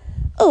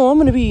 oh, I'm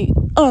going to be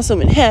awesome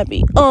and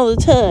happy all the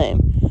time.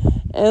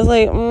 And it's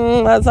like,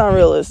 that's not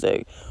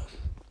realistic.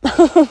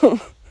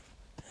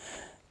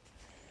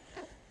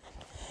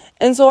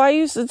 And so I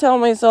used to tell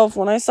myself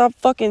when I stopped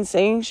fucking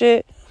saying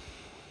shit,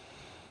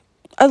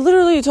 I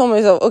literally told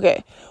myself,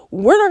 okay,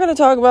 we're not going to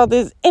talk about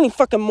this any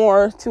fucking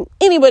more to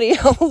anybody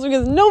else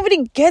because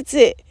nobody gets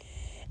it.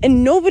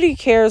 And nobody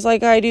cares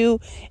like I do.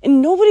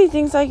 And nobody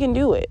thinks I can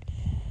do it.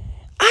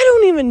 I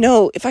don't even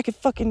know if I can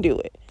fucking do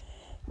it.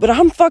 But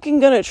I'm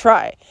fucking going to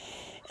try.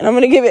 And I'm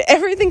going to give it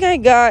everything I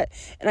got.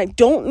 And I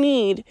don't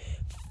need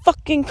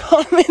fucking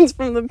comments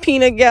from the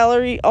peanut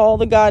gallery all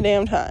the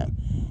goddamn time.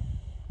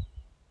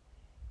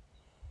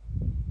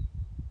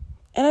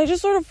 And I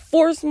just sort of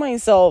forced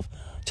myself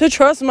to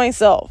trust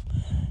myself.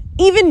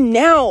 Even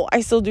now,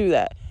 I still do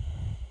that.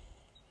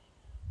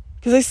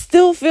 Because I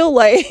still feel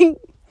like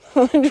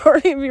the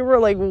majority of people are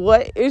like,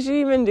 what is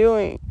she even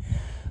doing?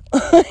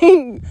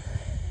 Like,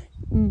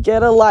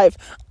 get a life.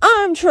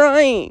 I'm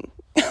trying.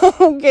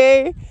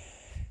 Okay?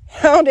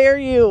 How dare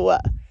you?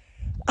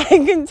 I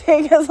can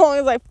take as long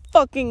as I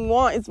fucking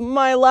want. It's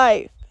my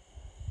life.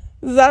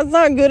 If that's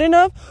not good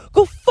enough,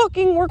 go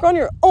fucking work on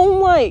your own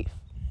life.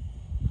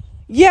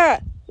 Yeah,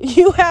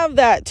 you have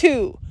that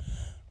too.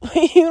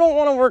 You don't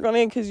want to work on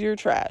it because you're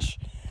trash.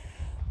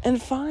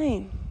 And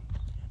fine.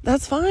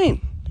 That's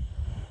fine.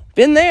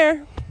 Been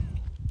there.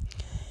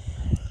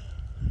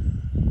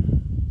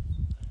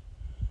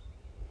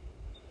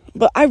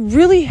 But I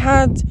really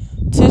had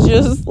to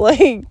just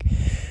like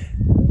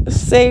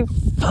say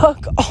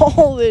fuck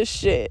all this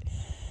shit.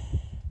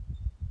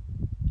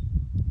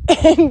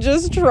 And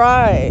just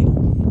try.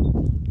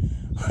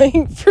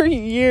 Like, for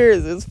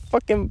years, it's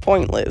fucking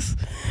pointless.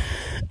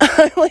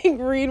 I, like,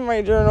 read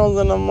my journals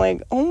and I'm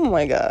like, oh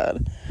my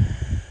god.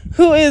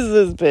 Who is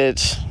this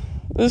bitch?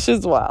 This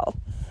shit's wild.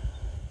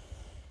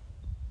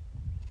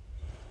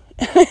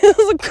 It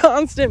was a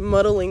constant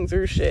muddling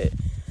through shit.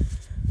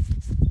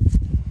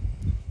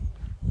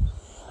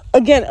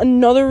 Again,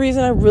 another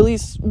reason I really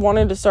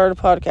wanted to start a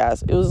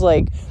podcast. It was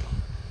like,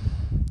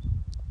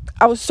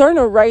 I was starting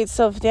to write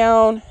stuff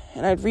down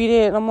and I'd read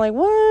it and I'm like,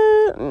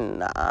 what?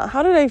 Nah,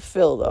 how did I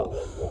feel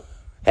though?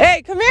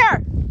 Hey, come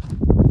here!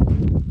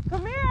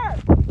 Come here!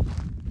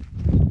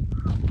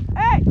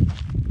 Hey!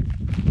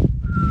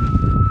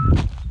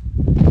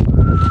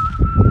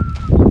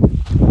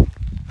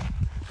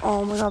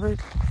 Oh my god, babe.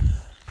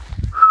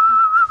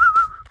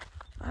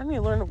 I need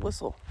to learn to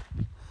whistle.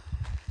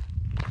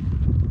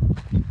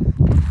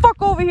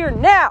 Fuck over here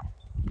now!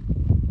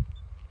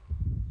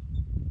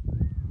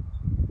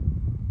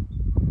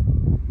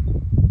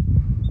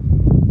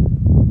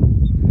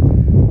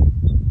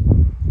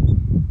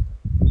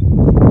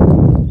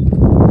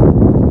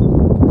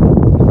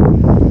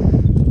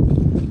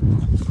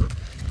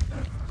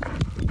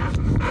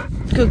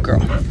 Good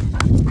girl.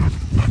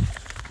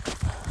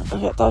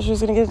 Okay, I thought she was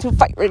gonna get into a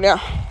fight right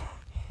now.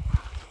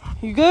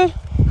 You good?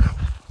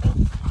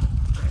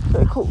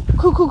 Okay,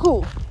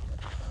 cool.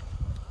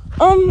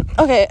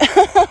 Okay.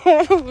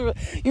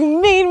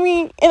 You made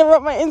me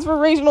interrupt my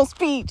inspirational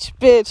speech,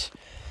 bitch.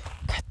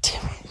 God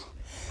damn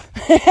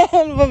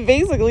it. But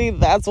basically,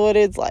 that's what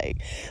it's like.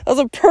 That's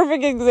a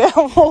perfect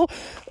example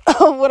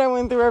of what I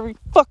went through every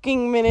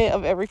fucking minute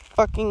of every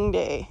fucking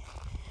day.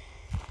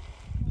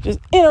 Just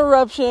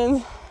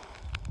interruptions.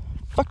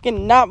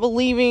 Fucking not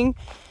believing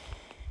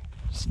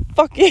Just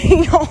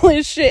fucking all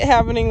this shit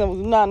happening that was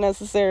not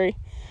necessary.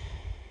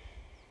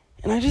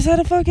 And I just had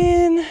to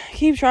fucking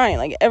keep trying.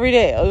 Like, every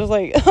day, I was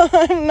like,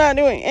 I'm not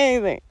doing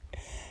anything.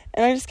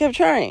 And I just kept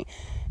trying.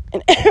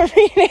 And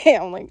every day,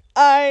 I'm like,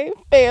 I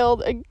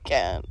failed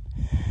again.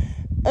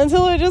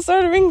 Until it just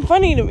started being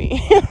funny to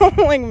me. I'm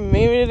like,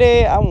 maybe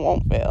today I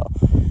won't fail.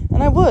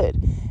 And I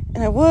would.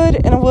 And I would,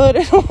 and I would,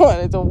 and I would.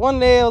 Until one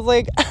day, I was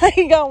like,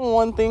 I got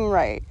one thing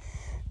right.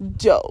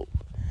 Dope.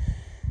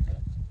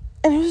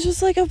 And it was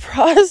just like a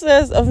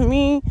process of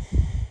me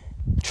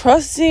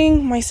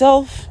trusting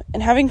myself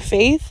and having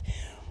faith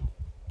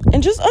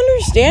and just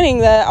understanding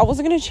that I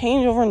wasn't going to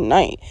change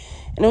overnight.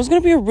 And it was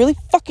going to be a really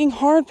fucking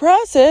hard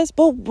process,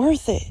 but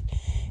worth it.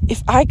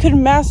 If I could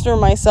master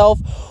myself,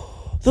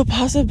 the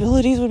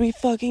possibilities would be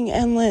fucking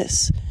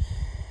endless.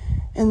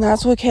 And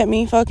that's what kept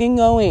me fucking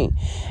going.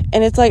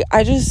 And it's like,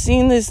 I just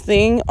seen this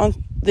thing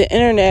on the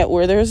internet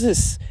where there's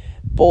this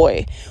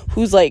boy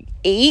who's like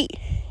 8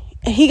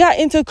 and he got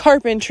into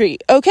carpentry,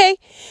 okay?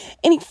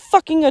 Any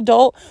fucking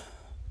adult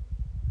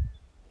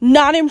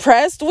not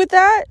impressed with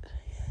that,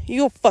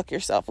 you go fuck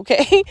yourself,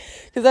 okay?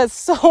 Because that's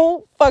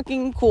so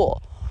fucking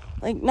cool.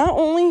 Like, not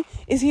only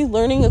is he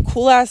learning a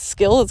cool ass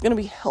skill that's gonna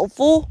be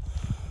helpful,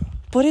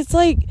 but it's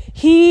like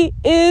he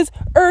is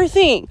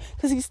earthing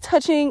because he's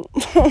touching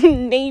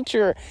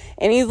nature,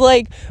 and he's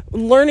like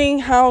learning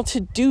how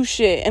to do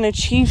shit and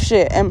achieve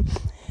shit. And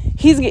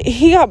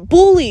he got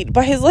bullied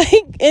by his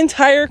like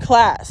entire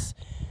class.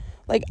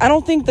 Like, I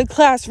don't think the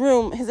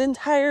classroom, his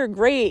entire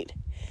grade.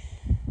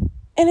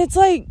 And it's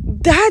like,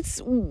 that's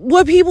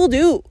what people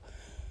do.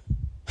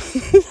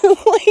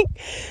 Like,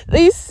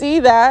 they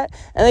see that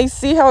and they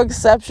see how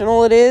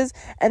exceptional it is,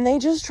 and they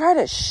just try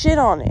to shit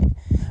on it.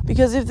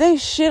 Because if they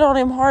shit on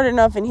him hard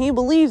enough and he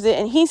believes it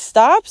and he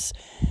stops,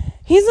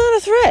 he's not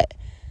a threat.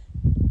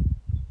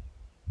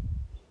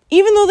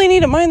 Even though they need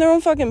to mind their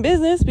own fucking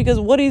business, because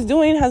what he's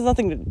doing has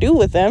nothing to do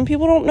with them.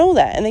 People don't know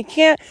that, and they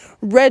can't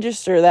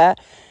register that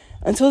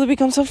until they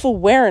become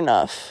self-aware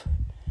enough.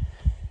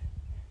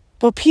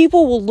 But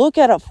people will look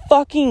at a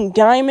fucking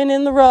diamond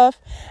in the rough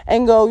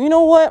and go, you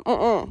know what?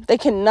 They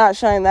cannot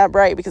shine that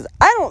bright because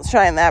I don't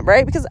shine that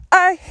bright because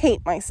I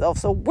hate myself.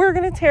 So we're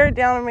going to tear it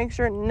down and make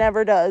sure it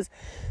never does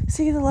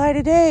see the light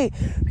of day.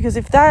 Because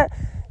if that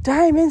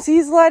diamond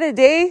sees the light of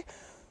day,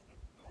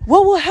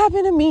 what will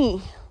happen to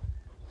me?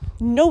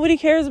 Nobody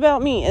cares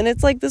about me. And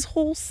it's like this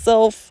whole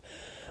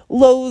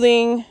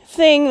self-loathing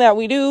thing that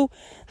we do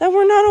that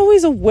we're not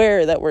always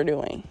aware that we're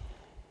doing.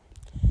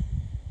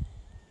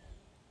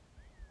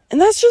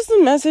 And that's just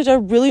the message I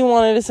really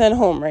wanted to send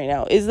home right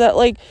now, is that,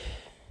 like,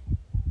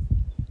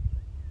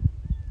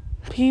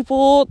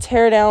 people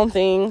tear down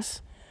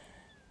things,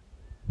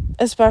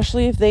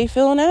 especially if they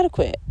feel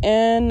inadequate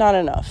and not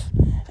enough.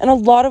 And a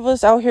lot of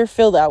us out here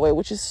feel that way,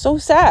 which is so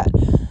sad.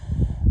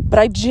 But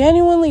I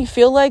genuinely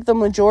feel like the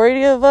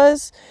majority of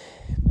us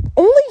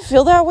only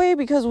feel that way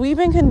because we've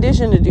been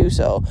conditioned to do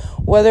so.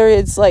 Whether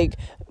it's, like,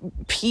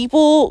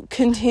 people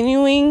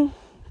continuing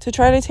to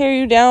try to tear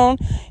you down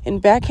in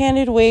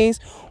backhanded ways,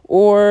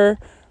 or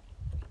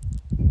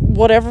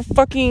whatever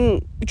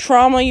fucking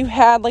trauma you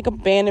had, like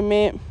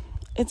abandonment.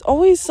 It's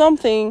always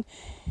something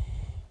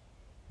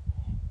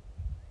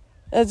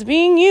that's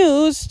being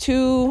used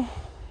to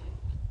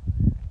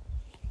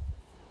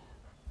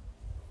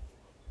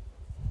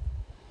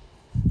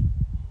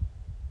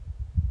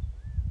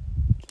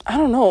I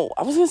don't know.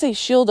 I was going to say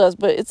shield us,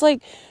 but it's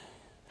like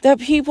that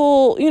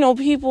people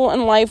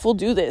in life will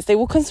do this. They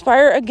will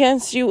conspire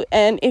against you,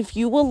 and if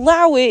you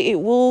allow it, it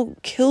will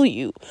kill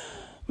you.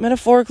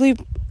 Metaphorically,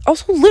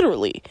 also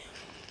literally.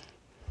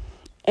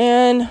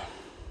 And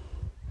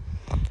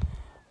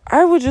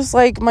I would just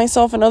like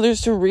myself and others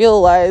to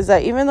realize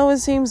that even though it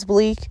seems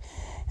bleak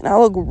and I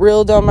look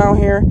real dumb out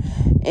here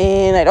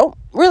and I don't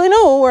really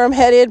know where I'm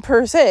headed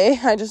per se,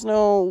 I just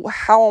know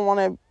how I want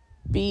to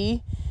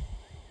be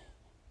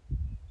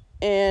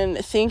and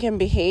think and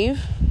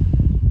behave,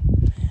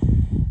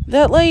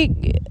 that like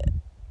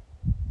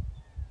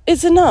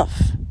it's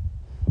enough.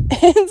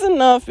 It's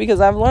enough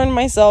because I've learned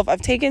myself.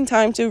 I've taken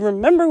time to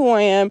remember who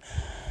I am,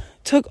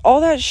 took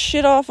all that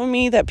shit off of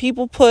me that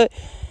people put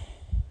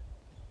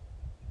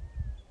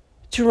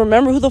to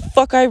remember who the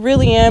fuck I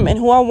really am and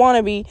who I want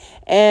to be.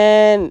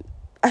 And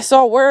I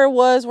saw where I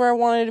was, where I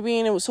wanted to be,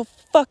 and it was so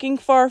fucking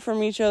far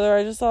from each other.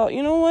 I just thought,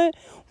 you know what?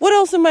 What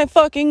else am I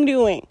fucking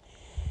doing?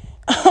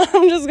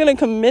 I'm just going to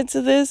commit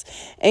to this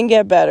and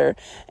get better.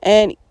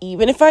 And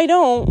even if I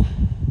don't,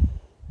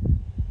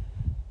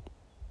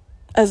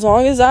 as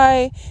long as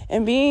I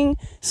am being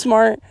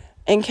smart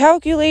and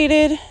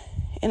calculated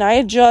and I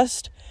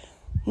adjust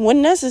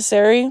when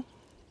necessary,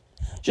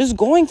 just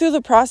going through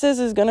the process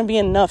is going to be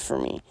enough for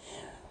me.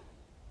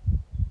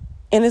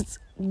 And it's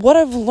what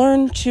I've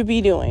learned to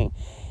be doing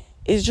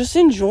is just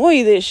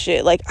enjoy this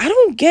shit. Like, I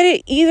don't get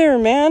it either,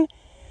 man.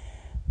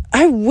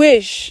 I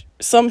wish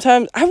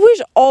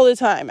all the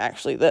time,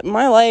 actually, that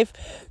my life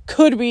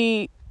could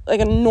be like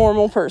a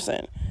normal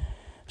person.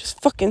 Just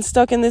fucking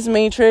stuck in this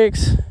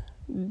matrix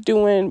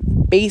doing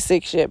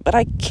basic shit, but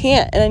I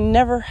can't, and I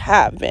never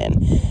have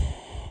been.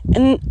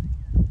 And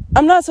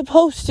I'm not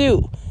supposed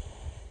to.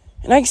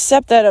 And I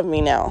accept that of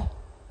me now.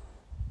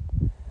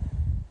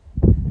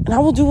 And I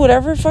will do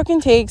whatever it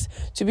fucking takes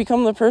to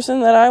become the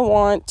person that I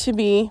want to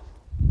be,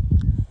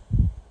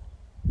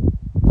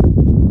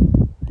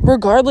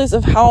 regardless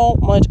of how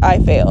much I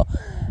fail.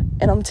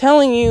 And I'm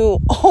telling you,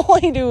 all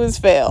I do is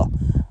fail.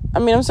 I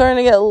mean, I'm starting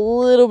to get a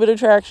little bit of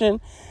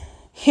traction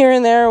here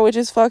and there, which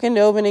is fucking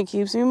dope, and it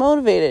keeps me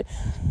motivated.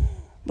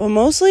 But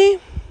mostly,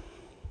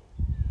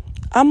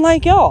 I'm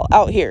like y'all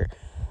out here.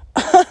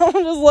 I'm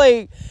just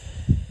like,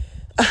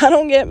 I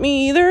don't get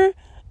me either.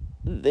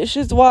 This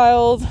shit's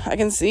wild. I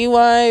can see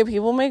why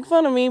people make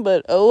fun of me,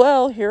 but oh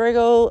well, here I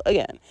go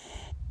again.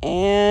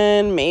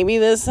 And maybe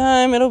this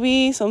time it'll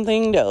be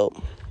something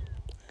dope.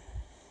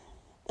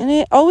 And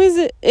it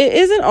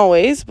isn't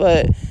always,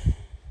 but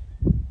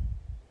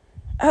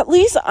at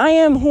least I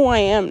am who I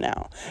am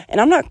now.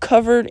 And I'm not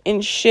covered in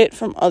shit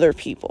from other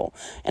people.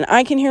 And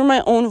I can hear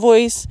my own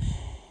voice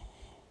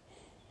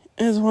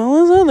as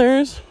well as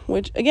others,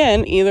 which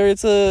again, either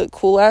it's a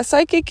cool ass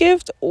psychic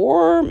gift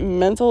or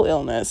mental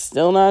illness,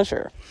 still not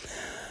sure.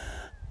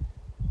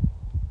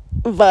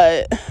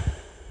 But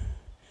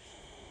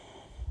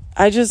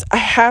I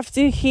have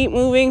to keep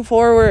moving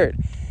forward,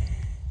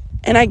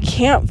 and I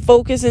can't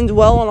focus and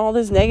dwell on all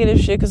this negative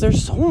shit because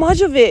there's so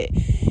much of it,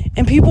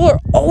 and people are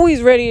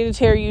always ready to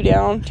tear me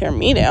down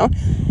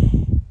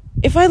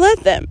if I let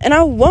them, and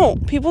I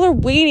won't. People are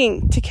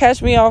waiting to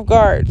catch me off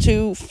guard,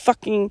 to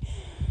fucking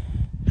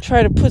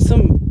try to put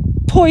some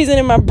poison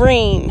in my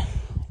brain,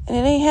 and it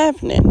ain't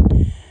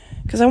happening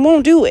because I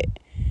won't do it.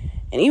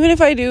 And even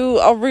if I do,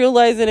 I'll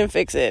realize it and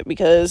fix it,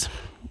 because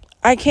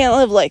I can't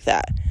live like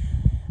that.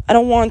 I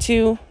don't want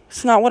to.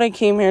 It's not what I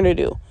came here to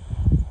do.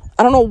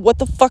 I don't know what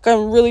the fuck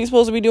I'm really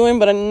supposed to be doing,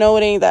 but I know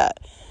it ain't that.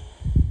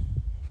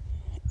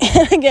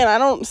 And again, I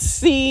don't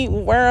see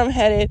where I'm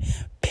headed,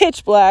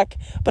 pitch black,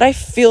 but I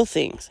feel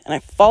things, and I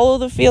follow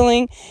the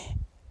feeling,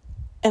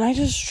 and I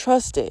just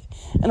trust it.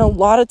 And a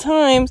lot of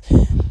times,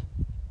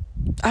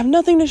 I have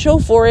nothing to show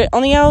for it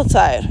on the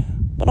outside,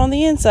 but on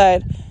the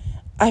inside,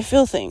 I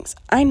feel things.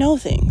 I know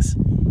things.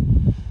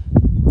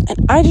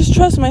 And I just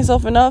trust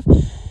myself enough,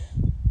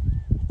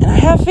 and I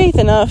have faith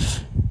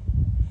enough,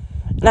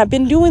 and I've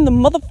been doing the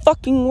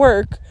motherfucking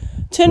work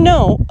to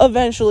know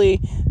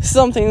eventually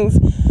something's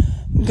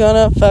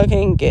gonna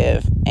fucking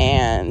give,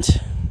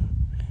 and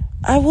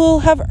I will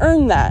have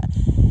earned that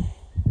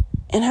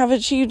and have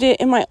achieved it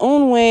in my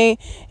own way,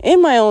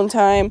 in my own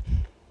time,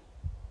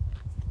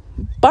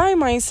 by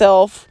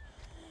myself,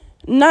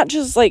 not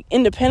just like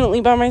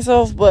independently by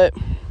myself, but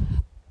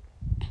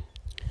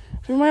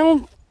through my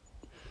own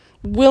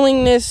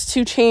willingness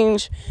to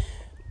change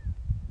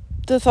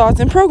the thoughts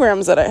and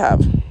programs that I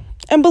have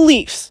and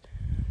beliefs.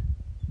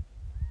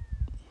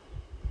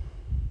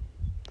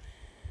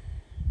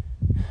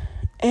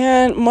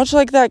 And much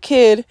like that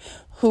kid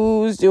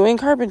who's doing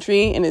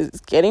carpentry and is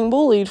getting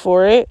bullied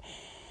for it,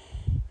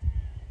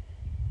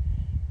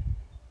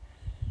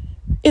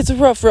 it's a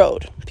rough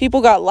road.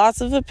 People got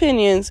lots of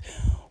opinions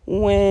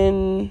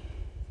when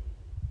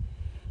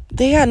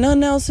they got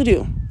nothing else to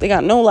do. They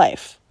got no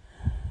life.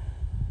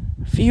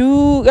 If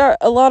you got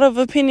a lot of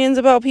opinions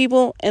about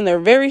people and they're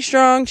very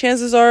strong,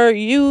 chances are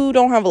you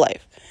don't have a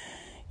life.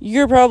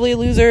 You're probably a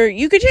loser.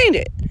 You could change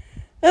it.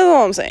 That's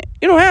all I'm saying.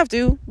 You don't have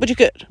to, but you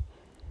could.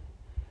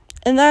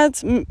 And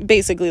that's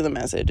basically the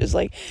message. Is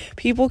like,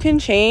 people can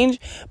change,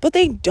 but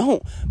they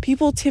don't.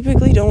 People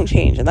typically don't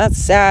change, and that's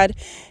sad,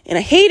 and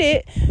I hate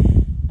it.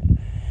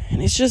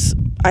 And it's just,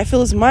 I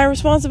feel it's my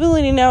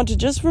responsibility now to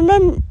just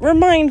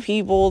remind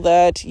people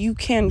that you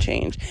can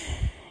change.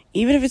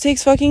 Even if it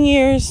takes fucking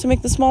years to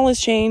make the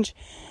smallest change,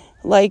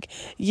 like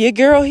your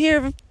girl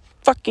here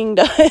fucking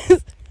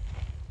does.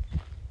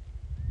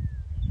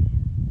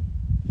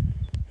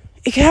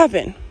 It can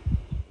happen.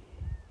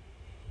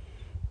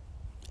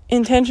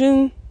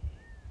 Intention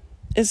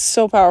is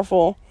so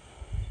powerful.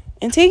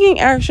 And taking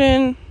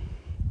action,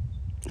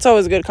 it's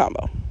always a good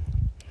combo.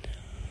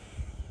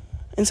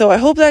 And so I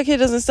hope that kid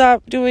doesn't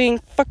stop doing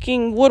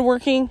fucking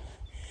woodworking,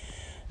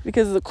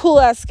 because the cool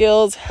ass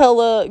skills,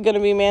 hella gonna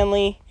be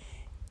manly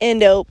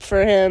and dope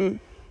for him.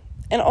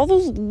 And all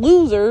those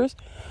losers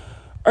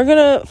are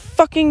gonna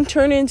fucking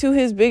turn into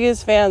his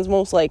biggest fans,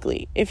 most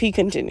likely, if he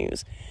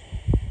continues.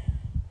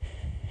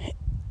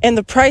 And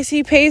the price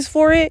he pays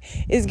for it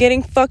is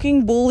getting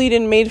fucking bullied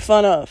and made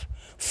fun of.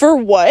 For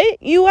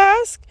what, you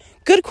ask?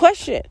 Good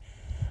question.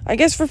 I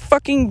guess for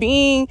fucking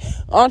being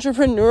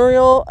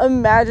entrepreneurial,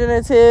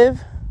 imaginative,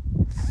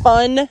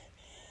 fun,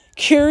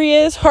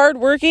 curious,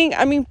 hardworking.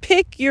 I mean,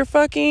 pick your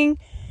fucking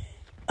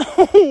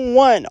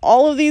one.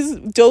 All of these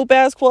dope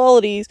ass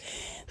qualities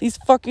these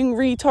fucking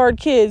retard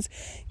kids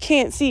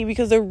can't see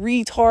because their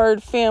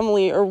retard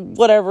family or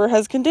whatever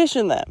has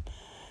conditioned them.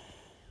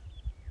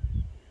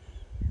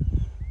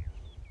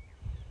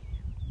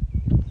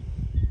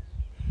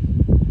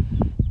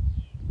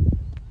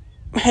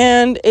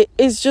 And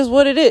it's just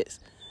what it is.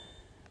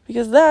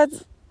 Because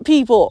that's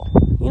people.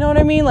 You know what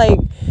I mean? Like,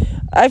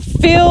 I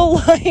feel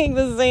like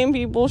the same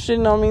people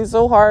shitting on me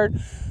so hard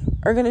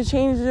are going to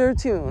change their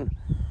tune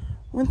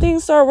when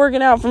things start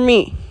working out for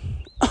me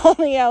on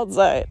the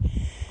outside.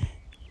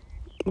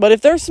 But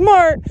if they're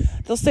smart,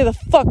 they'll stay the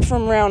fuck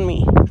from around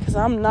me, because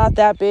I'm not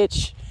that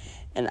bitch,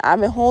 and I've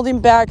been holding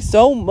back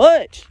so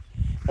much.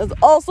 That's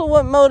also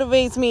what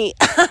motivates me.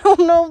 I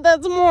don't know if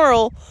that's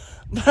moral,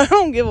 but I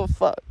don't give a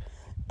fuck.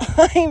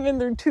 I ain't been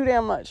through too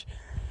damn much.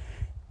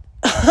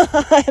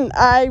 And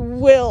I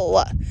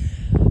will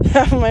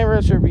have my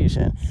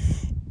retribution,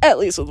 at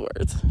least with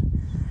words.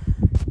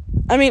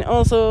 I mean,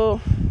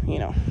 also,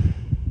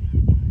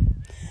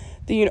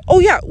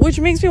 which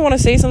makes me want to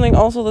say something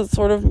also that's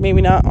sort of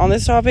maybe not on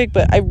this topic,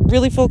 but I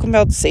really feel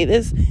compelled to say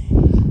this.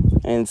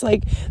 And it's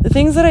like, the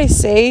things that I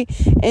say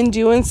and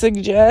do and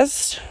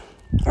suggest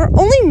are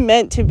only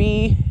meant to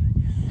be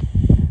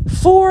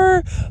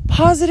for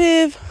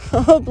positive,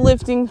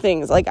 uplifting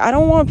things. Like, I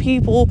don't want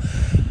people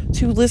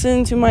to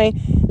listen to my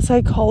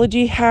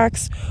psychology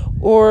hacks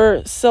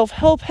or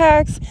self-help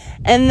hacks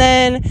and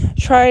then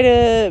try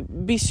to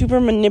be super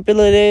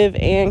manipulative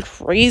and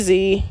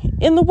crazy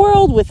in the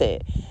world with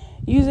it,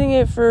 using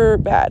it for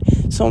bad.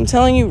 So I'm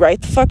telling you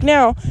right the fuck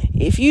now,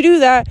 if you do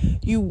that,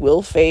 you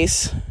will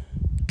face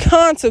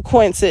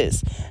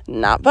consequences.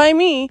 Not by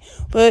me,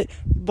 but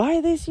by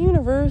this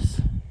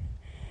universe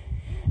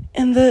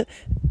and the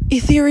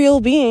ethereal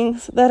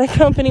beings that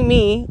accompany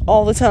me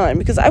all the time,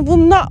 because I will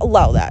not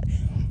allow that.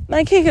 And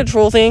I can't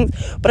control things,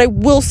 but I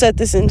will set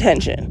this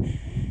intention.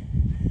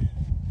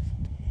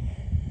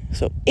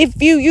 So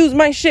if you use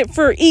my shit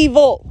for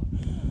evil,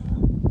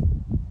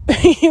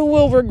 you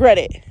will regret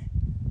it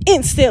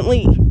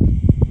instantly.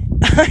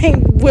 I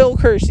will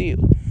curse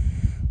you.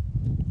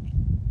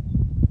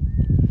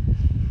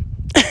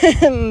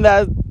 And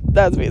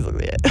that's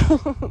basically it.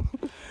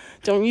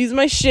 Don't use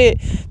my shit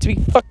to be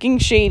fucking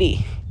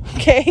shady,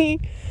 okay?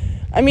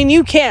 I mean,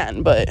 you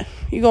can, but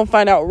you're gonna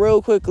find out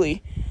real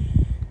quickly.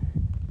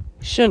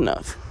 Shouldn't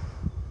have.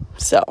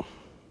 So,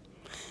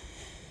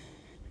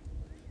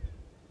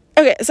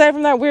 okay, aside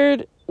from that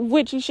weird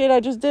witchy shit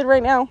I just did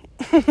right now,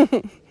 I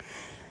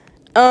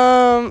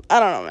don't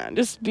know, man.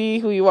 Just be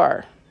who you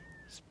are.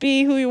 Just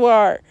be who you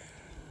are.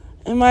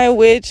 Am I a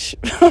witch?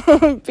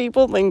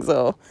 People think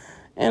so.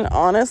 And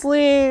honestly,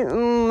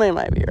 they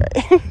might be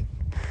right.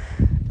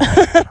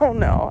 I don't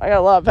know. I got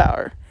a lot of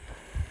power.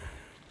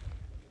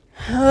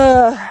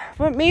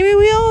 But maybe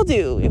we all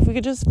do. If we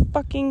could just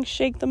fucking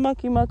shake the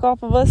mucky muck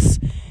off of us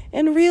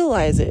and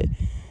realize it.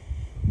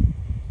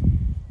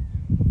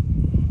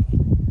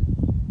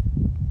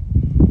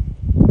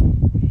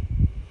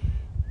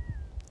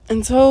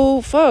 And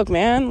so, fuck,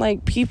 man.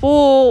 Like,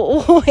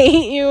 people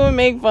hate you and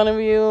make fun of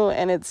you,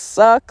 and it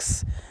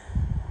sucks.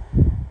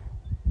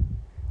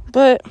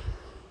 But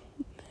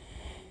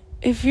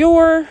if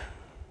you're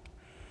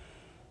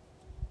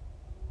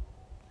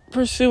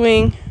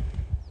pursuing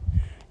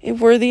a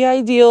worthy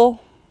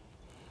ideal,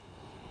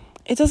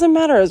 it doesn't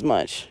matter as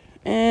much.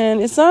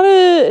 And it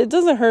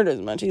doesn't hurt as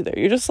much either.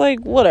 You're just like,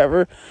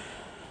 whatever.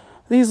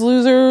 These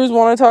losers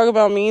want to talk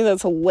about me.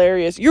 That's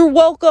hilarious. You're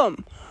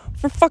welcome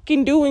for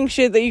fucking doing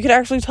shit that you could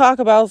actually talk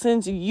about,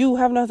 since you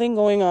have nothing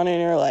going on in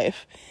your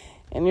life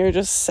and you're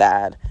just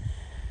sad.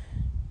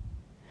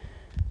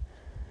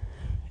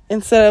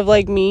 Instead of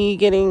like me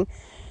getting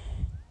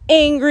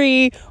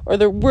angry or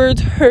their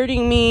words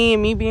hurting me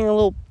and me being a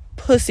little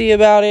pussy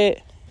about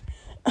it,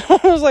 I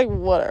was like,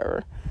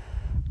 whatever.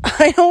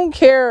 I don't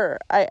care.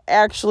 I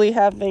actually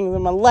have things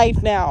in my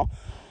life now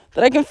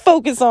that I can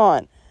focus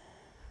on.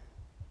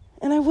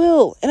 And I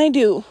will. And I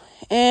do.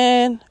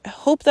 And I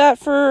hope that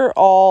for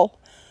all.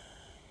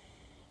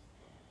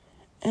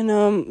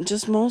 And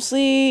just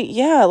mostly,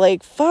 yeah,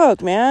 like,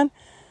 fuck, man.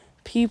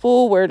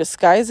 People wear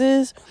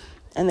disguises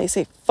and they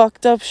say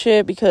fucked up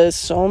shit because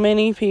so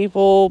many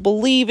people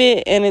believe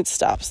it and it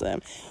stops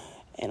them.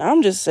 And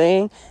I'm just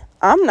saying,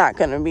 I'm not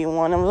going to be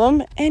one of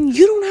them, and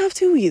you don't have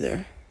to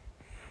either.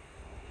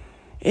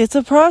 It's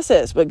a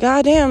process, but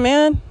goddamn,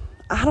 man,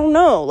 I don't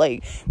know.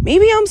 Like,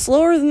 maybe I'm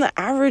slower than the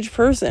average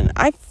person.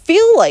 I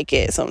feel like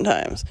it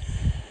sometimes.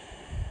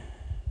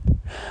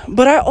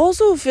 But I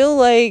also feel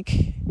like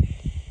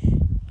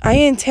I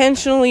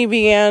intentionally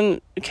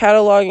began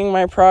cataloging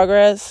my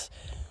progress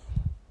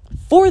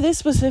for this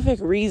specific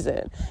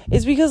reason.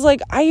 It's because,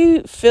 like,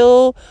 I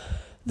feel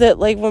that,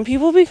 like, when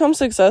people become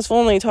successful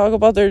and they talk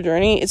about their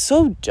journey, it's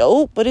so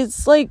dope, but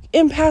it's, like,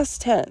 in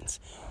past tense.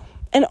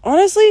 And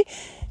honestly,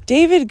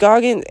 David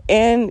Goggins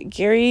and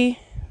Gary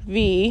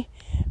Vee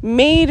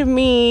made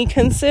me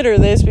consider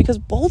this, because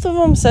both of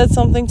them said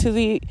something to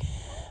the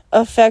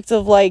effect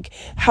of, like,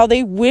 how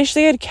they wish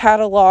they had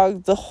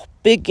cataloged the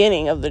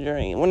beginning of the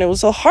journey when it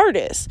was the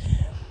hardest.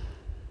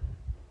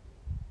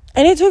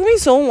 And it took me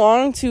so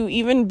long to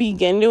even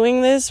begin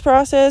doing this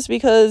process,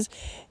 because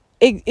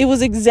it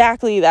was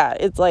exactly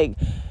that. It's like,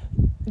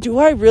 do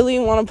I really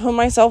want to put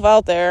myself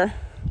out there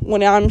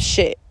when I'm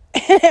shit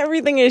and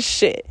everything is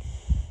shit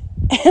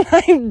and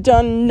I've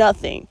done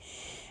nothing?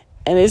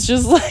 And it's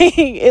just like,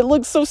 it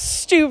looks so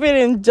stupid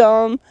and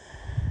dumb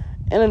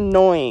and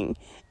annoying.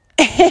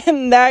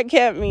 And that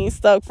kept me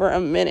stuck for a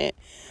minute.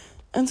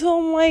 Until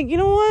I'm like, you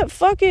know what?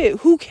 Fuck it.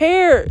 Who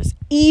cares?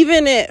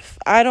 Even if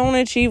I don't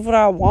achieve what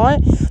I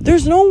want,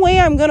 there's no way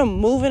I'm going to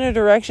move in a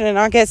direction and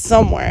not get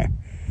somewhere.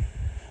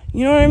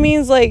 You know what I mean?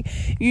 It's like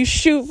you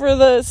shoot for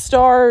the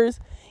stars.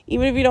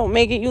 Even if you don't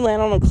make it, you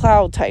land on a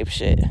cloud type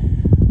shit.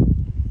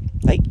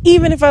 Like,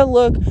 even if I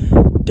look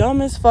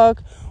dumb as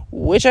fuck,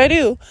 which I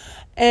do,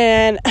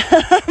 and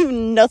have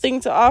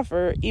nothing to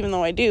offer, even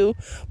though I do,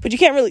 but you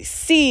can't really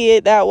see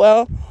it that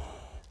well.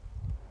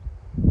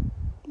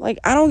 Like,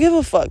 I don't give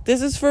a fuck.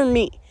 This is for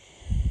me.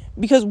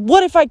 Because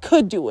what if I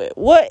could do it?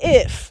 What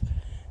if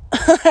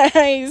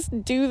I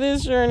do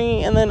this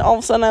journey and then all of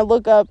a sudden I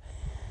look up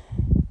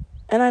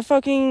and I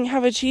fucking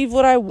have achieved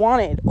what I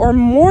wanted, or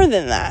more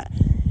than that?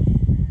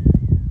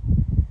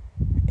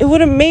 It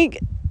would make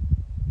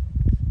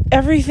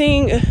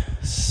everything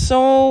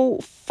so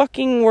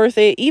fucking worth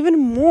it, even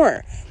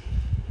more.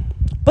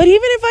 But even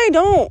if I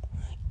don't,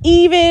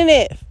 even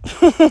if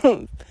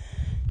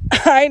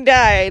I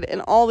died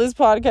and all this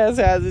podcast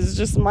has is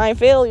just my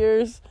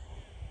failures,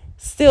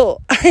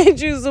 still, I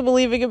choose to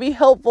believe it could be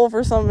helpful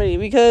for somebody,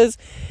 because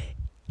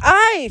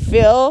I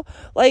feel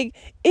like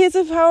it's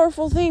a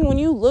powerful thing when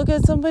you look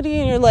at somebody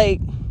and you're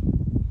like,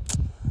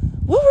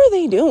 what were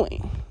they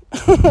doing?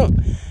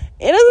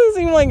 It doesn't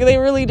seem like they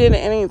really did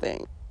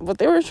anything, but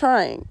they were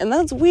trying, and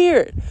that's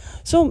weird.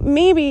 So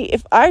maybe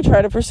if I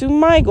try to pursue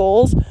my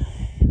goals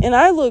and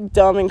I look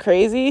dumb and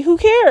crazy, who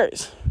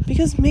cares?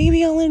 Because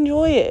maybe I'll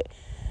enjoy it.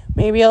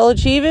 Maybe I'll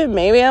achieve it,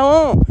 maybe I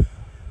won't.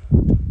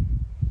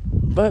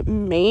 But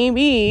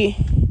maybe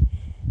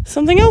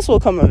something else will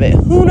come of it.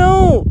 Who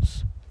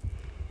knows?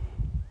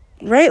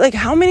 Right? Like,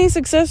 how many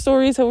success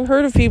stories have we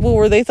heard of people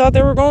where they thought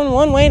they were going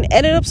one way and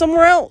ended up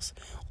somewhere else?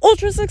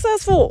 Ultra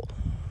successful.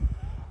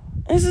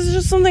 This is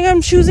just something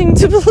I'm choosing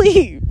to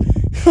believe.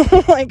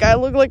 Like, I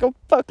look like a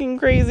fucking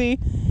crazy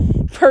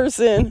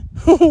person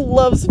who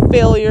loves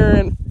failure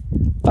and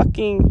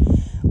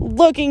fucking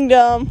looking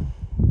dumb,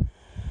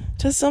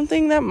 to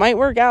something that might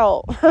work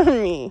out for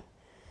me.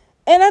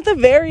 And at the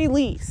very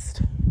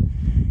least,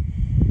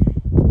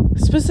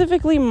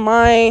 specifically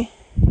my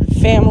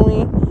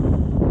family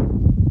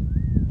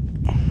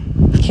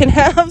can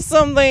have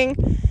something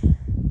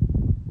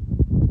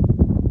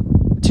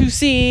to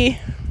see,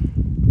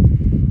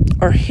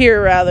 or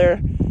hear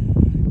rather,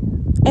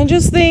 and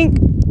just think,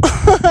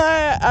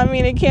 I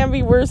mean, it can't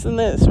be worse than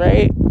this,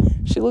 right?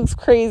 She looks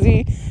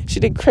crazy, she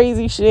did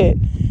crazy shit,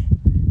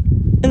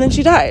 and then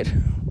she died.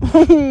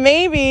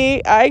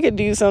 Maybe I could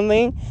do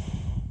something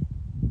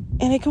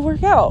and it could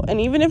work out.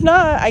 And even if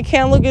not, I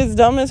can't look as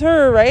dumb as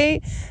her,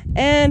 right?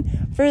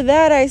 And for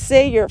that, I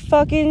say you're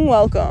fucking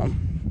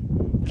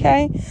welcome.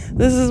 Okay?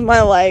 This is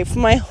my life,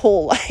 my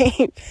whole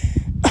life.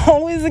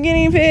 Always a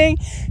guinea pig,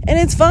 and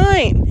it's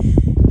fine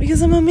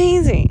because I'm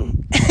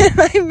amazing. And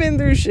I've been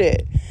through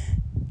shit.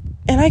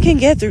 And I can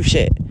get through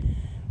shit.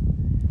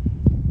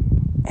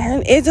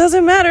 And it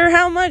doesn't matter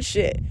how much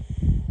shit.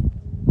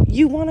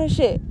 You want to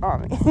shit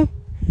on me.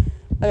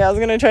 Like, I was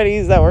gonna try to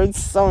use that word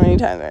so many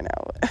times right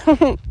now,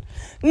 but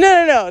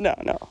no.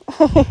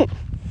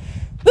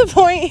 The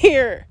point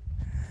here,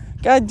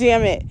 god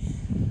damn it,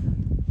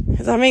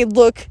 is I may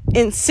look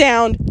and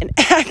sound and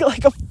act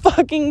like a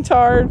fucking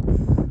tard,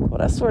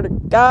 but I swear to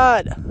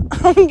God,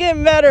 I'm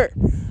getting better.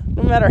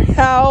 No matter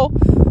how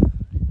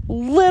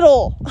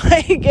little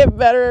I get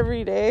better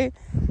every day,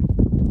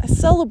 I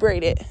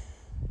celebrate it.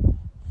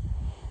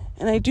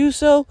 And I do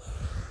so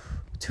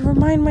to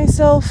remind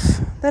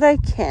myself that I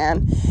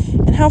can,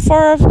 and how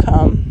far I've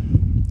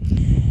come.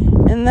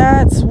 And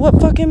that's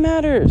what fucking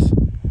matters.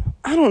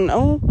 I don't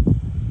know.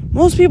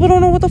 Most people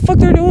don't know what the fuck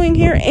they're doing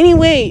here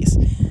anyways.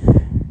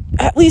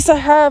 At least I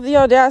have the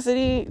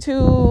audacity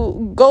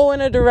to go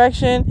in a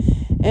direction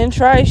and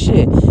try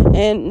shit,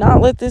 and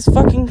not let this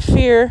fucking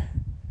fear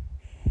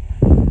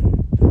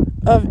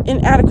of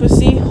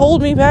inadequacy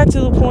hold me back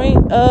to the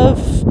point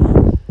of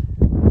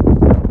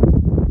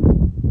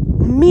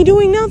me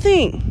doing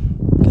nothing.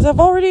 Because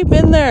I've already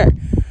been there.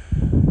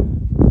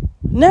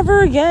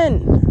 Never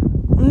again.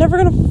 I'm never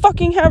gonna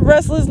fucking have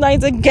restless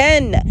nights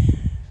again.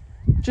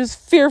 Just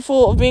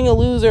fearful of being a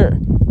loser.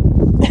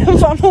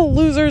 If I'm a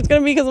loser, it's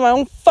gonna be because of my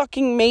own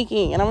fucking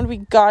making. And I'm gonna be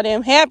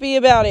goddamn happy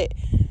about it.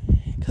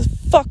 Because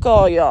fuck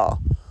all y'all.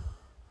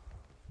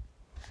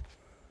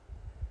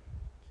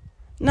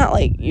 Not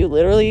like you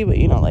literally, but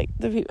you know, like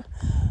the people.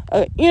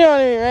 You know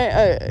what I mean, right?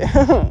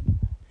 Okay.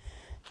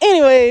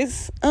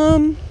 Anyways,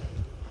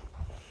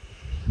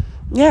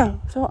 yeah,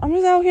 so I'm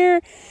just out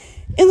here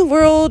in the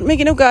world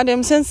making no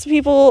goddamn sense to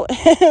people,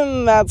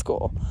 and that's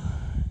cool.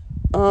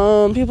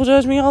 People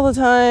judge me all the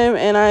time,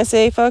 and I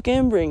say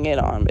fucking bring it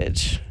on,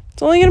 bitch.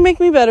 It's only gonna make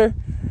me better.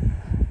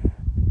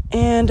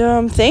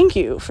 And thank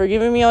you for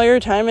giving me all your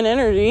time and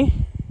energy,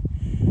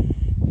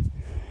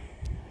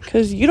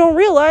 because you don't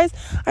realize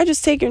I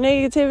just take your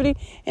negativity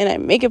and I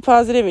make it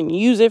positive and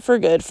use it for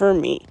good for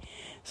me.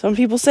 Some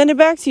people send it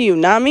back to you,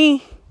 not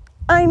me.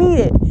 I need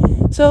it,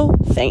 so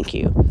thank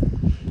you.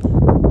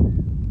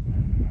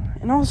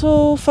 And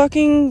also,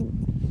 fucking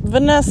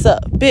Vanessa,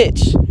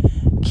 bitch,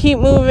 keep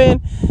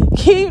moving,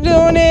 keep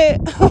doing it.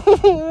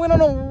 We don't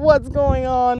know what's going on.